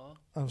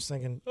 I was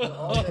thinking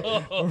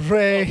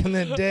Ray and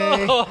then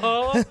Day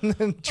and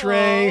then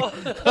Trey.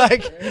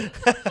 Like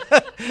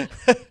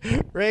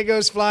Ray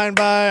goes flying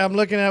by. I'm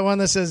looking at one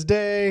that says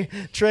Day.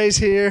 Trey's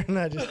here, and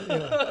I just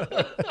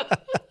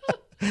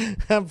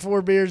I'm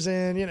 4 beers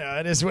in.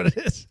 It is what it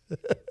is.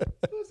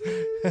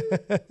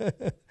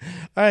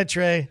 All right,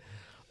 Trey.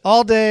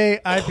 All day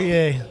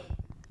IPA.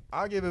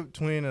 I'll give it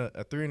between a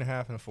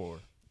 3.5 and a 4.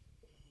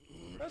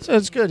 So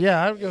it's good.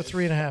 Yeah, I would go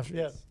 3.5.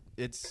 Yeah.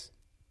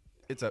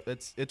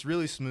 It's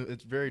really smooth.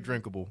 It's very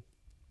drinkable.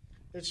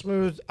 It's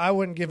smooth. I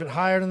wouldn't give it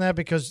higher than that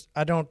because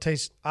I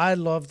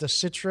love the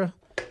Citra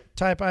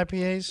type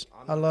IPAs.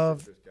 I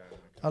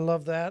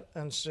love that.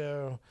 And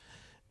so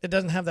it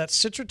doesn't have that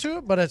Citra to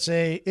it, but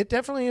it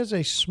definitely is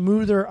a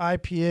smoother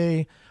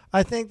IPA.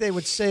 I think they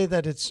would say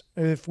that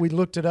if we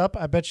looked it up,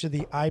 I bet you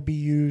the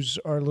IBUs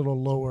are a little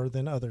lower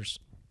than others.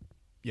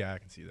 Yeah, I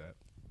can see that.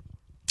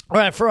 All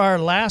right, for our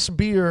last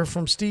beer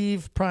from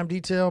Steve, Prime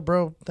Detail,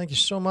 bro, thank you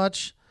so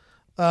much.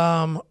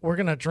 We're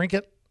going to drink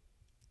it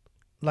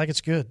like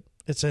it's good.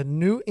 It's a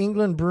New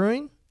England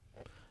brewing.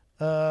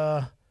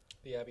 The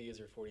IBUs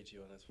are 42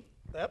 on this one.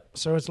 Yep.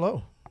 So it's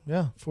low.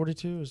 Yeah,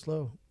 42 is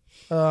low.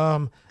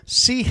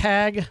 Sea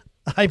Hag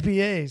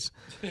IPAs.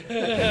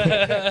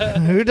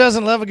 Who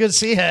doesn't love a good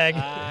Sea Hag?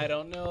 I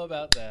don't know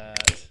about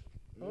that.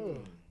 Ooh,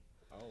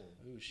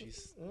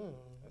 she's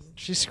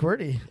She's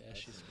squirty. yeah,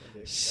 she's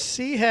good.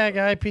 Sea Hag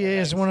IPA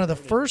is one of the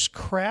first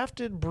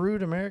crafted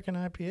brewed American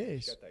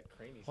IPAs.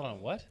 Hold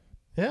on, what?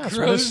 Yeah, that's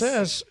what it Gross.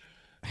 says.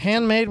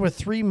 Handmade with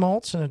 3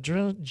 malts and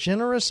a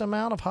generous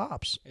amount of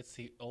hops. It's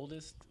the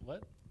oldest.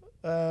 What?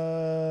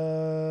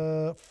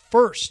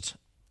 First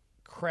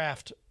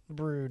craft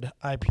brewed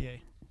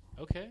IPA.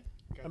 Okay,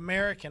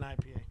 American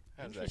IPA.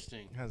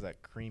 interesting. It has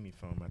that creamy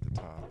foam at the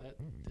top. That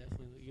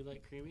definitely. You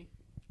like creamy?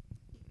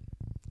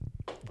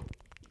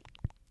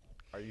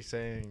 Are you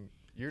saying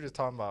you're just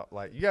talking about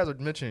like you guys are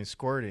mentioning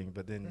squirting,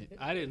 but then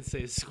I didn't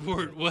say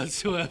squirt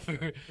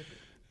whatsoever.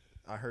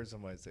 I heard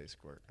somebody say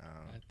squirt. I don't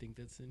know. I think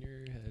that's in your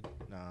head.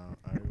 No,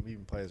 we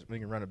can play this. We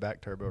can run it back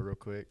turbo real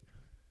quick.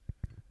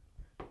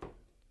 Oh,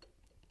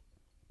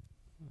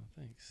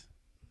 thanks.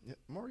 Yeah,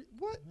 Marty,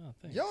 what? Oh,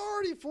 thanks. Y'all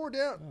already 4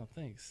 down. Oh,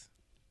 thanks.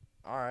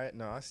 All right.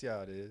 No, I see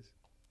how it is.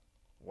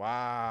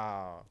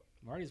 Wow.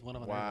 Marty's one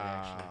of them.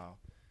 Actually. Wow.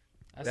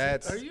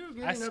 Are you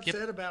getting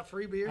upset about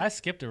free beer? I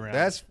skipped around.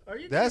 That's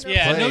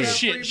yeah, no played.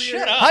 shit.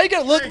 Shut up. How you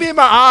gonna look me in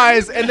my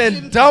eyes and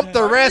then dump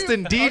the rest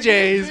in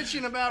DJ's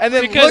and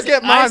then Because look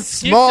at I my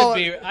skipped small? a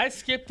beer. I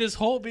skipped this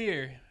whole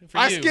beer. For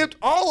I you. skipped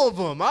all of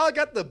them. I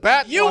got the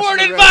bat. You wash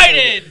weren't the rest of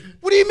it. invited.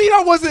 What do you mean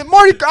I wasn't?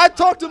 Marty, I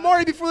talked to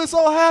Marty before this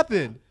all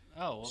happened.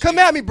 Oh, well, Come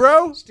at me,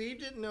 bro. Steve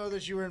didn't know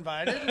that you were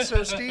invited,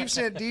 so Steve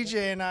sent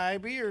DJ and I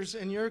beers,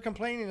 and you're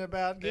complaining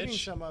about getting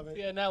bitch. some of it.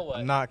 Yeah, now what?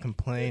 I'm not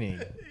complaining.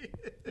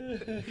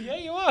 Yeah,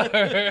 you are.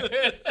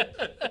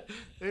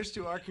 There's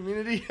to our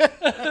community.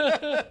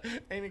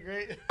 Ain't it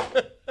great?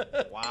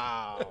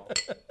 Wow.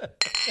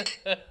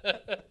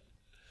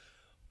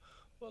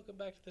 Welcome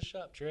back to the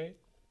shop, Trey.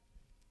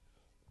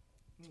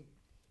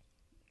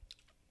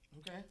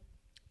 Okay.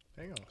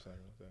 Hang on a second.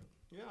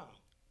 Yeah.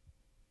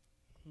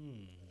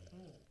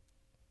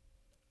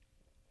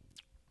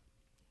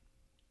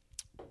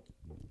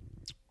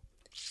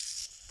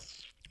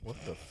 What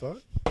the fuck?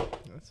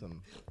 That's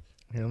some.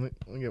 Here, let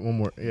me get one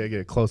more. Yeah,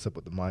 get a close up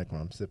with the mic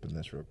when I'm sipping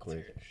this real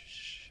quick.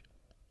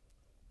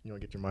 You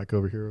want to get your mic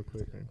over here real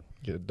quick?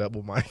 Get a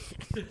double mic.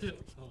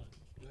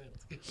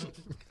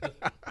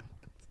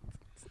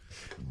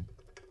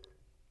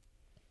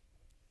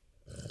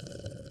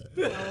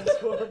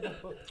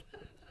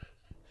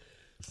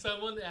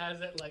 Someone has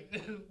that, like,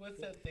 what's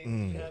that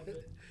thing? You have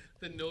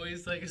the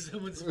noise, like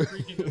someone's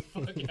freaking the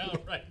fuck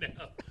out right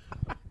now.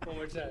 One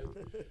more time.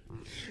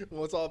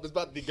 Well, it's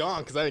about to be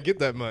gone because I didn't get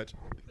that much.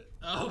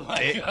 Oh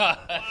my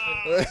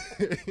god.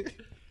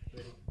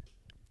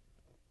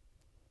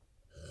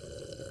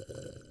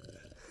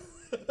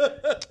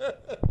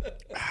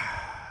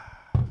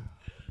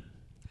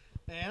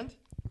 And?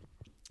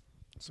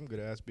 Some good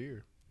ass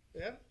beer,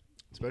 Yeah.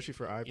 especially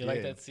for IPA. You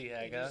like that Sea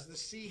Hag, huh? It's the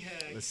Sea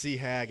Hag The Sea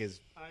Hag is.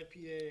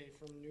 IPA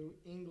from New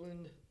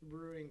England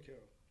Brewing Co.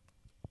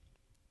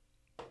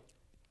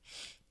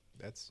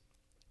 That's.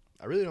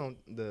 I really don't.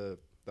 The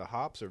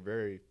hops are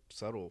very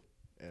subtle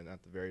and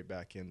at the very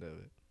back end of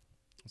it.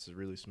 It's a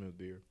really smooth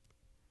beer.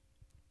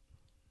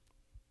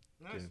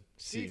 Nice. Yeah.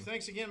 Steve, See.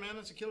 thanks again, man.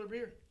 That's a killer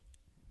beer.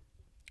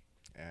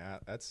 Yeah,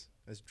 that's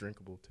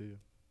drinkable too.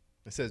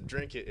 It says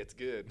drink it, it's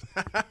good.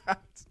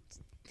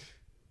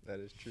 That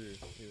is true.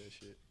 Look at that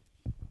shit.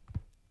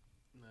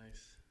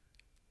 Nice.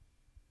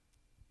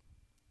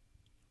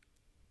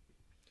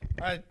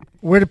 All right.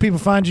 Where do people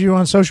find you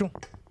on social?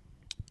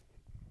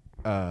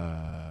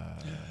 Well,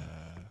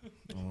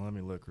 let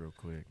me look real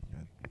quick.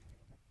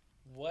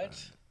 What?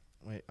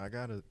 Wait, I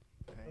gotta.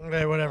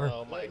 Okay, whatever.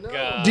 Oh my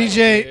god.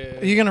 DJ,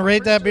 dude. are you going to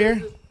rate that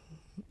beer?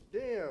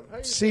 Damn. How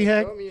you Sea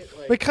Hag? like, Because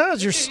you're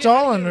Because you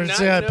stalling. do It's,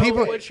 not know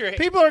people what your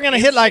people are going to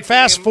hit like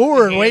fast Instagram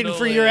forward waiting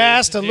for handle your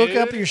ass to is, look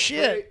up dude. your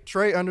shit.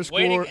 Trey Waiting, underscore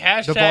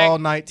hashtag, Duval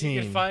You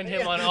 19. can find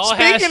him on all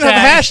Speaking hashtags. of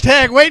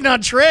hashtag waiting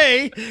on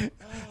Trey,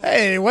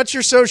 hey, what's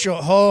your social?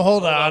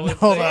 Hold on. let's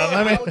Hold see.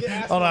 on.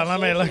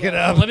 Let me look it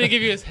up. Let me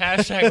give you his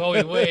hashtag while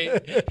we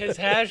wait. His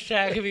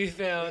hashtag can be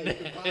found. You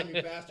can find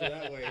me faster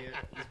that way.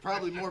 There's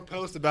probably more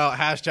posts about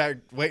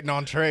hashtag waiting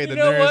on Trey than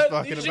You know there is what?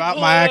 fucking You should about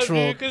pull my it up,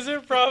 actual. because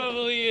there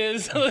probably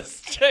is. Let's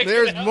check.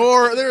 There's it out.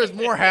 more. There's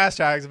more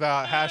hashtags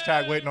about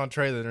hashtag waiting on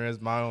Trey than there is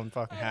my own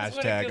fucking I just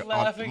wanna get hashtag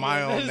laughing on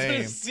my at own this and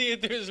name. See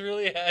if there's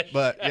really a hashtag.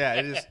 But yeah,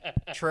 it is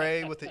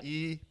Trey with the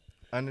E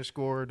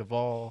underscore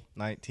Duval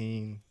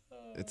 19.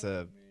 It's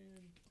a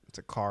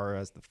car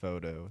as the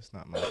photo. It's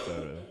not my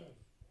photo.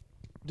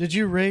 Did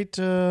you rate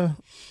the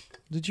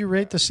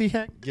Sea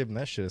Hack? Give him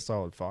that shit a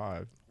solid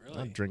 5. Really?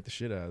 I'd drink the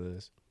shit out of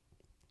this.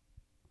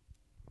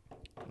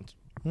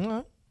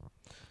 What?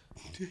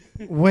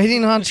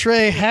 Waiting on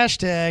Trey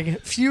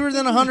hashtag fewer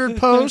than 100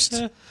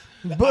 posts.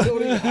 But,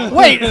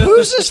 wait,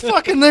 who's this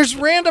fucking? There's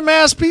random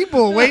ass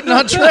people waiting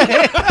on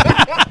Trey.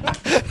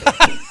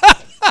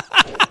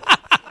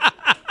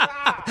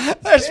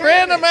 There's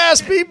random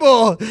ass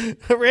people.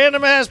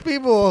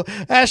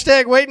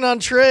 Hashtag waiting on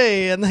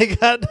Trey, and they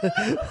got.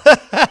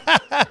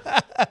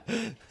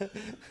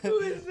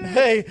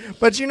 Hey,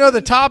 but you know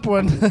the top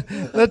one.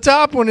 The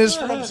top one is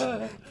from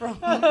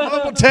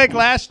Global Tech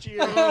last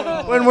year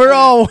when we're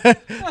all.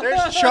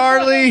 There's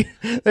Charlie.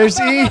 There's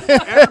E.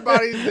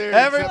 Everybody's there.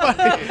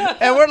 Everybody,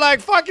 and we're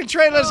like, "Fucking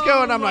Trey, let's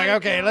go!" And I'm like,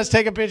 "Okay, let's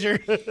take a picture."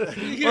 We're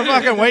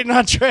fucking waiting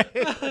on Trey.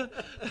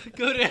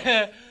 Go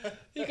to.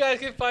 You guys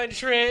can find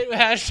Trey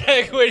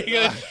hashtag waiting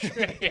on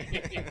Trey.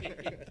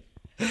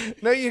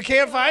 No, you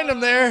can't find him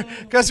there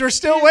because we're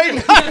still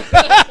waiting.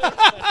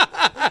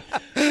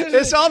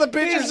 It's all the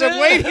pictures of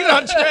waiting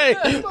on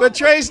Trey, but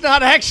Trey's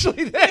not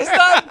actually there. It's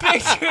not a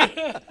picture.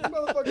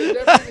 Motherfucker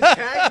never even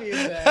tagged me in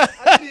that.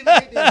 I didn't even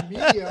get the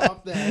media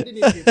off that. I didn't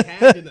even get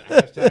tagged in the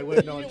hashtag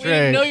waiting on We Trey.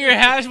 didn't know your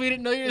hash. We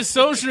didn't know your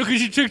social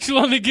because you took too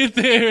long to get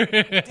there.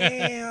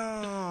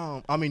 Damn.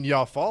 I mean,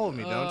 y'all follow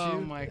me, don't Oh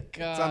you? my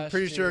god! So I'm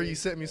pretty sure you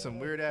sent me some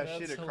weird ass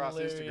That's shit across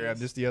hilarious. Instagram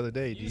just the other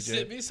day, You DJ.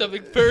 sent me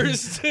something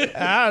first.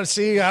 I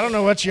don't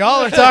know what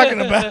y'all are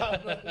talking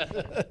about.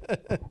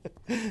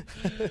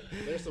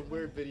 There's some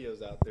weird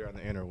videos out there on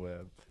the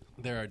interweb.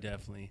 There are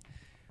definitely.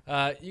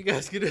 You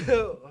guys can.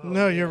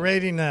 No, you're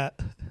rating that.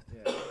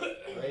 Yeah.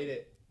 Rate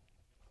it.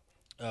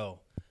 Oh,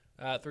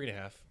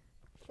 3.5.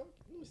 Fuck,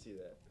 let me see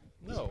that.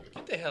 No,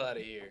 get the hell out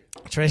of here.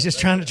 Trey's just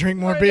trying to drink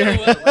more Right, beer.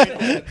 no, what?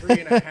 3.5.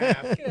 Get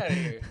out of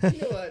here.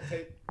 You know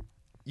that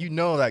you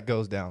know that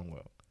goes down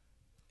well.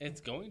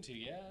 It's going to,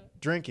 yeah.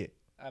 Drink it.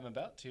 I'm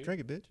about to.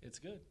 Drink it, bitch. It's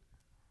good.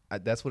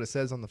 That's what it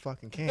says on the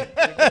fucking can.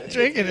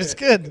 Drink it. It's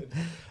good.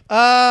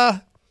 Oh,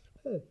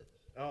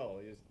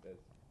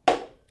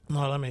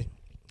 No, let me.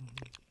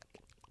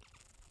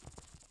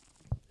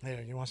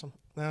 Here, you want some?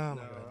 No, I'm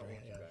not gonna drink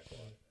it.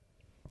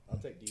 I'll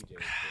take DJ.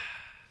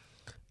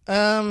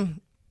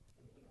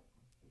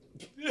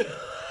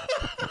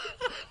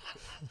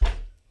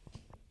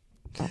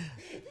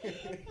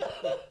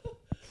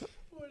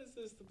 What is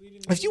this? The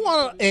bleeding If you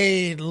want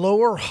a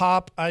lower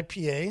hop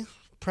IPA,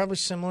 probably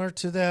similar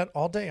to that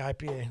all day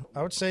IPA,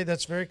 I would say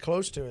that's very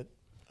close to it.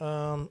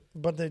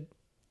 But the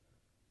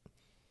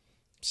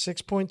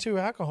 6.2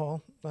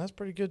 alcohol, that's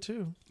pretty good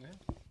too. Yeah.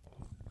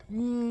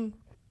 I'm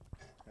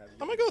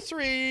gonna go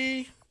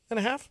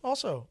 3.5.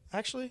 Also,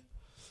 actually,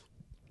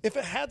 if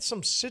it had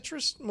some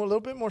citrus, a little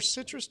bit more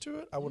citrus to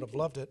it, I would have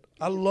loved it.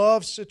 I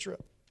love Citra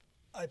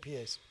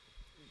IPAs.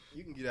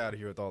 You can get out of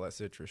here with all that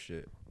citrus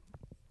shit.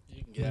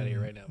 You can get out of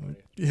here right now,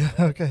 Marty. Yeah.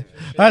 Okay.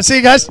 All right. See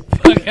you guys.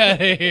 Fuck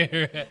out of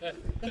here.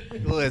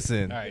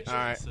 Listen. All right, All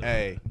right. so-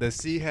 Hey, the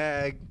Sea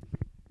Hag.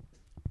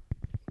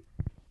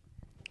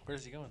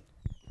 Where's he going?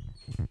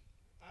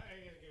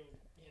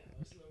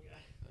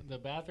 The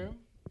bathroom?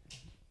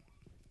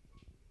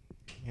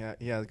 Yeah,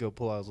 he has to go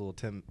pull out his little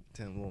 10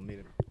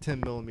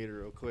 millimeter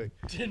real quick.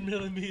 10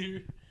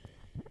 millimeter.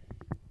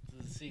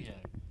 The Sea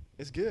Hag.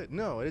 It's good.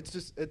 No, it's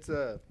just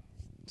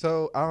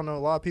so I don't know, a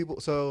lot of people.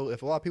 So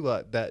if a lot of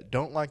people that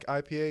don't like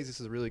IPAs, this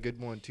is a really good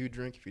one to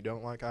drink if you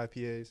don't like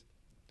IPAs.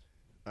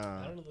 I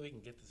don't know that we can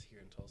get this here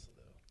in Tulsa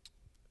though.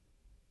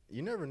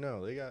 You never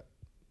know.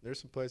 There's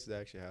some places that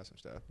actually have some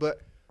stuff.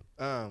 But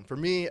for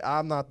me,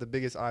 I'm not the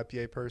biggest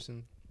IPA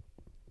person.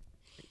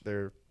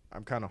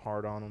 I'm kind of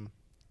hard on them.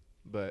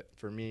 But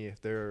for me, if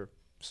they're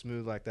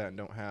smooth like that and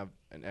don't have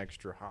an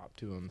extra hop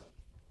to them,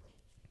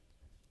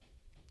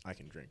 I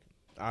can drink them.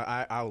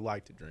 I would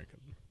like to drink them.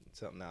 It's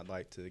something I'd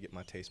like to get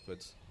my taste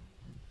buds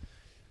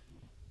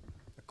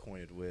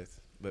acquainted with.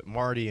 But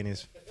Marty and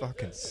his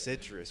fucking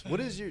citrus. What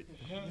is your...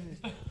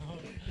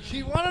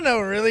 You want to know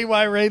really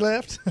why Ray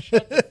left?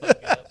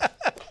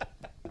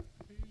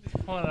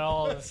 Pulling out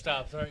all the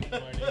stops, aren't you,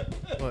 Marty?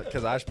 What,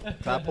 because I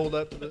pulled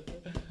up to the...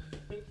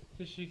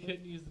 Because she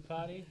couldn't use the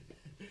potty?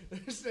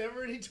 There's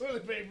never any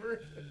toilet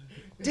paper.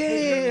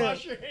 Damn!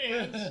 Wash your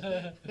hands.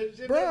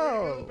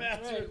 Bro.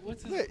 Right,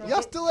 what's this Wait, problem?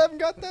 y'all still haven't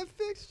got that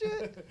fixed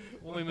yet?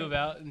 When we move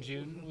out in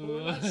June.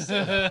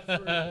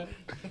 I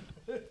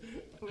Maybe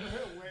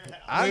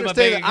my understand.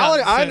 bank account I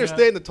set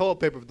understand the toilet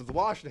paper, but the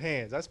washing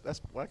hands. That's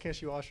why can't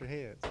she wash her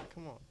hands?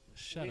 Come on.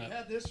 Shut We've up.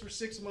 had this for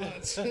 6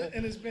 months,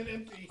 and it's been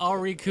empty. I'll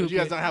recoup You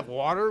guys it. don't have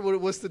water?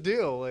 What's the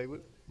deal? Like,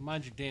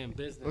 Mind your damn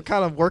business. what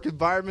kind of work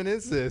environment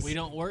is this? We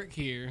don't work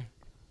here.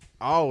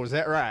 Oh, is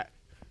that right?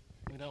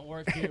 We don't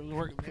work here. We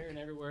work there and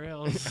everywhere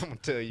else. I'm gonna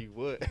tell you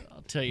what.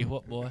 I'll tell you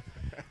what, boy.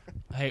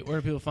 Hey, where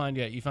do people find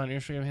you at? You found your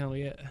Instagram handle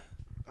yet?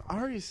 I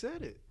already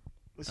said it.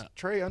 It's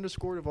Trey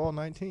 _ of all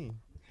 19.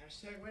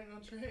 Hashtag waiting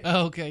on Trey.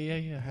 Oh, okay,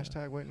 yeah.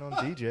 Hashtag waiting on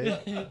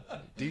DJ.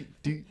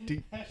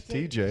 Hashtag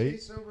TJ.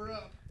 sober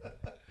up.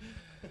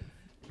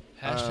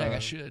 Hashtag I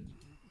should.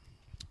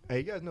 Hey,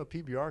 you guys know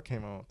PBR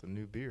came out with a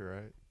new beer,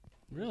 right?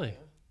 Really?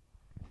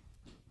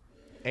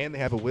 And they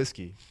have a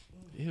whiskey.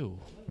 Ew.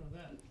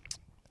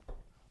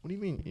 What do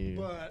you mean? Ew?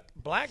 But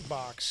Black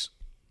Box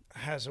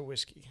has a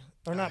whiskey.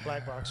 Or not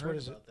Black Box. What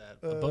is it?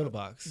 A Boda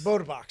Box.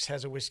 Boda Box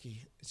has a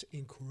whiskey. It's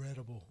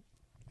incredible.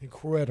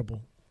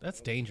 Incredible. That's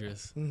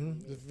dangerous.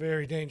 It's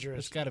very dangerous.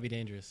 It's got to be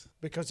dangerous.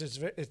 Because it's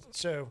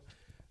so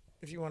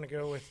if you want to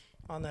go with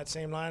on that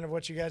same line of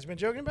what you guys have been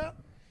joking about,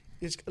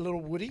 it's a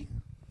little woody.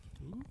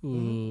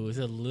 Ooh, it's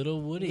a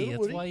little woody. Little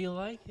That's woody. why you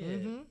like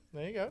it.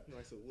 There you go.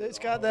 It's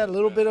got that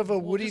little bit of a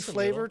woody just a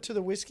flavor little. to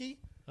the whiskey,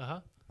 Uh-huh.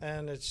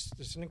 and it's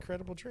an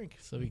incredible drink.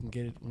 So we can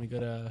get it when we go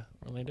to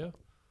Orlando?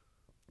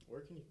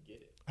 Where can you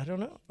get it? I don't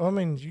know. I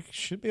mean, you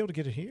should be able to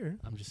get it here.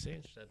 I'm just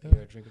saying. Should that be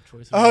our drink of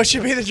choice? Oh, it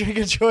should be the drink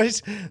of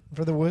choice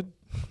for the wood.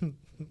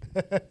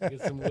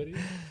 Get some woody.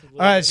 All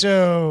right,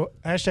 so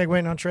hashtag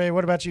waiting on Trey.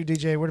 What about you,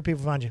 DJ? Where do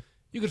people find you?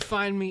 You could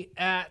find me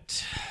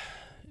at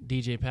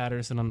DJ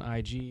Patterson on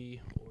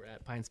IG or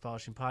at Pines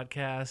Polishing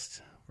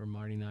Podcast, where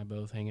Marty and I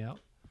both hang out.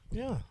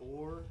 Yeah.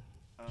 Or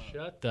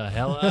Shut the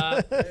hell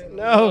up.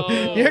 No,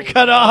 Whoa. you're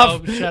cut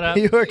off. Oh, shut up.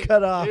 You were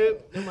cut off.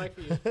 No mic for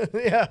you.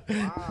 Yeah.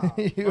 wow.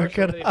 You were Where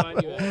cut they off.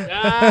 find you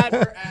at?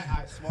 We're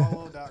at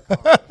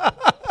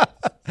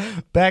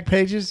iswallow.com. Back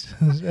pages.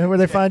 Is that where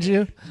they find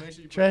you? Make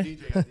sure you Trey?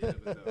 put DJ at the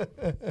end of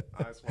it, though.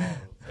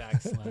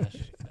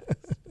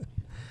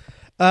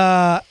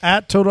 iswallow. /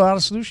 At Total Auto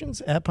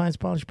Solutions, at Pines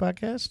Polish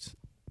Podcast.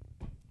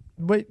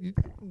 Wait,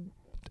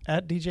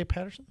 at DJ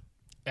Patterson?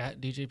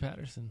 At DJ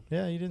Patterson.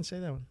 Yeah, you didn't say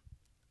that one.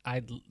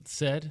 I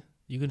said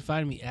you can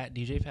find me at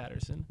DJ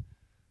Patterson.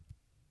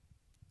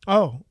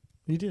 Oh,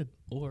 You did.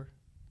 Or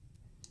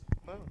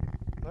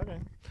Okay.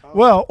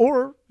 Well,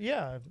 or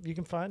yeah, you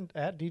can find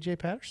at DJ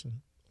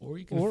Patterson.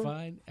 you can Or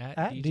find at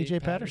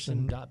DJ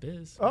Patterson.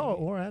 DJPatterson.biz. Oh,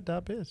 or at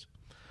 .biz.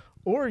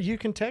 Or you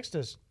can text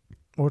us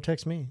or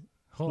text me.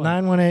 Hold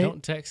on. 918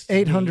 Don't text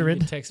 800 me. You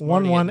can text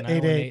Marty at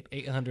 1188.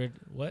 800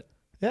 what?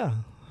 Yeah.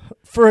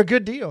 For a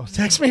good deal.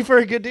 Text me for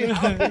a good deal.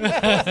 I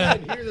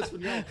didn't hear this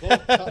when y'all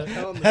both tell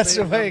them That's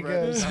the same way it number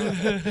every goes.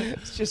 time.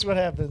 It's just what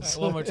happens.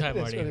 One more time,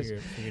 That's Marty. what for it is. your-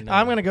 for your I'm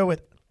number. going to go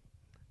with.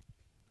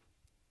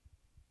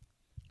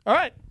 All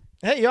right.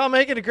 Hey, y'all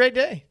make it a great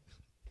day.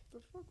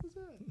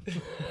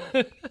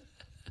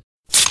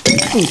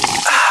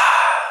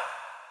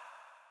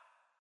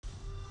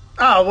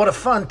 Oh, what a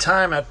fun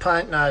time at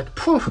Pint Night.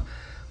 Phew.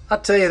 I'll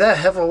tell you, that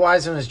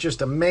Hefeweizen is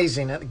just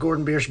amazing at the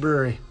Gordon Biersch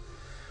Brewery.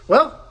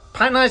 Well,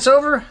 Pint Night's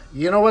over.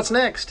 You know what's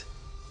next.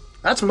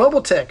 That's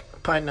Mobile Tech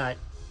Pint Night.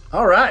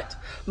 All right.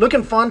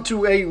 Looking fun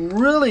to a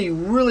really,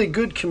 really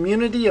good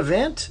community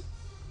event?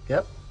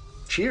 Yep.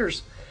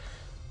 Cheers.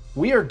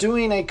 We are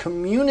doing a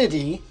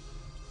community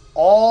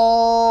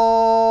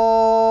all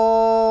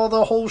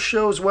the whole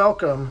show's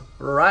welcome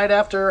right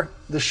after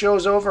the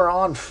show's over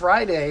on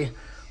Friday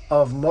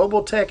of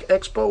Mobile Tech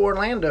Expo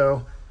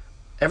Orlando.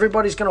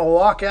 Everybody's going to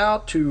walk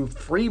out to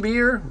free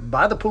beer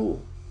by the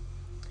pool,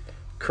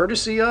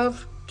 courtesy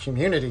of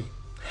community.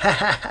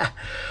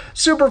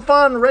 Super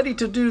fun, ready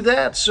to do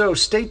that, so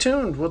stay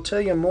tuned. We'll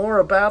tell you more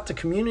about the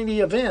community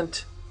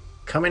event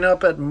coming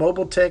up at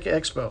Mobile Tech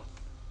Expo.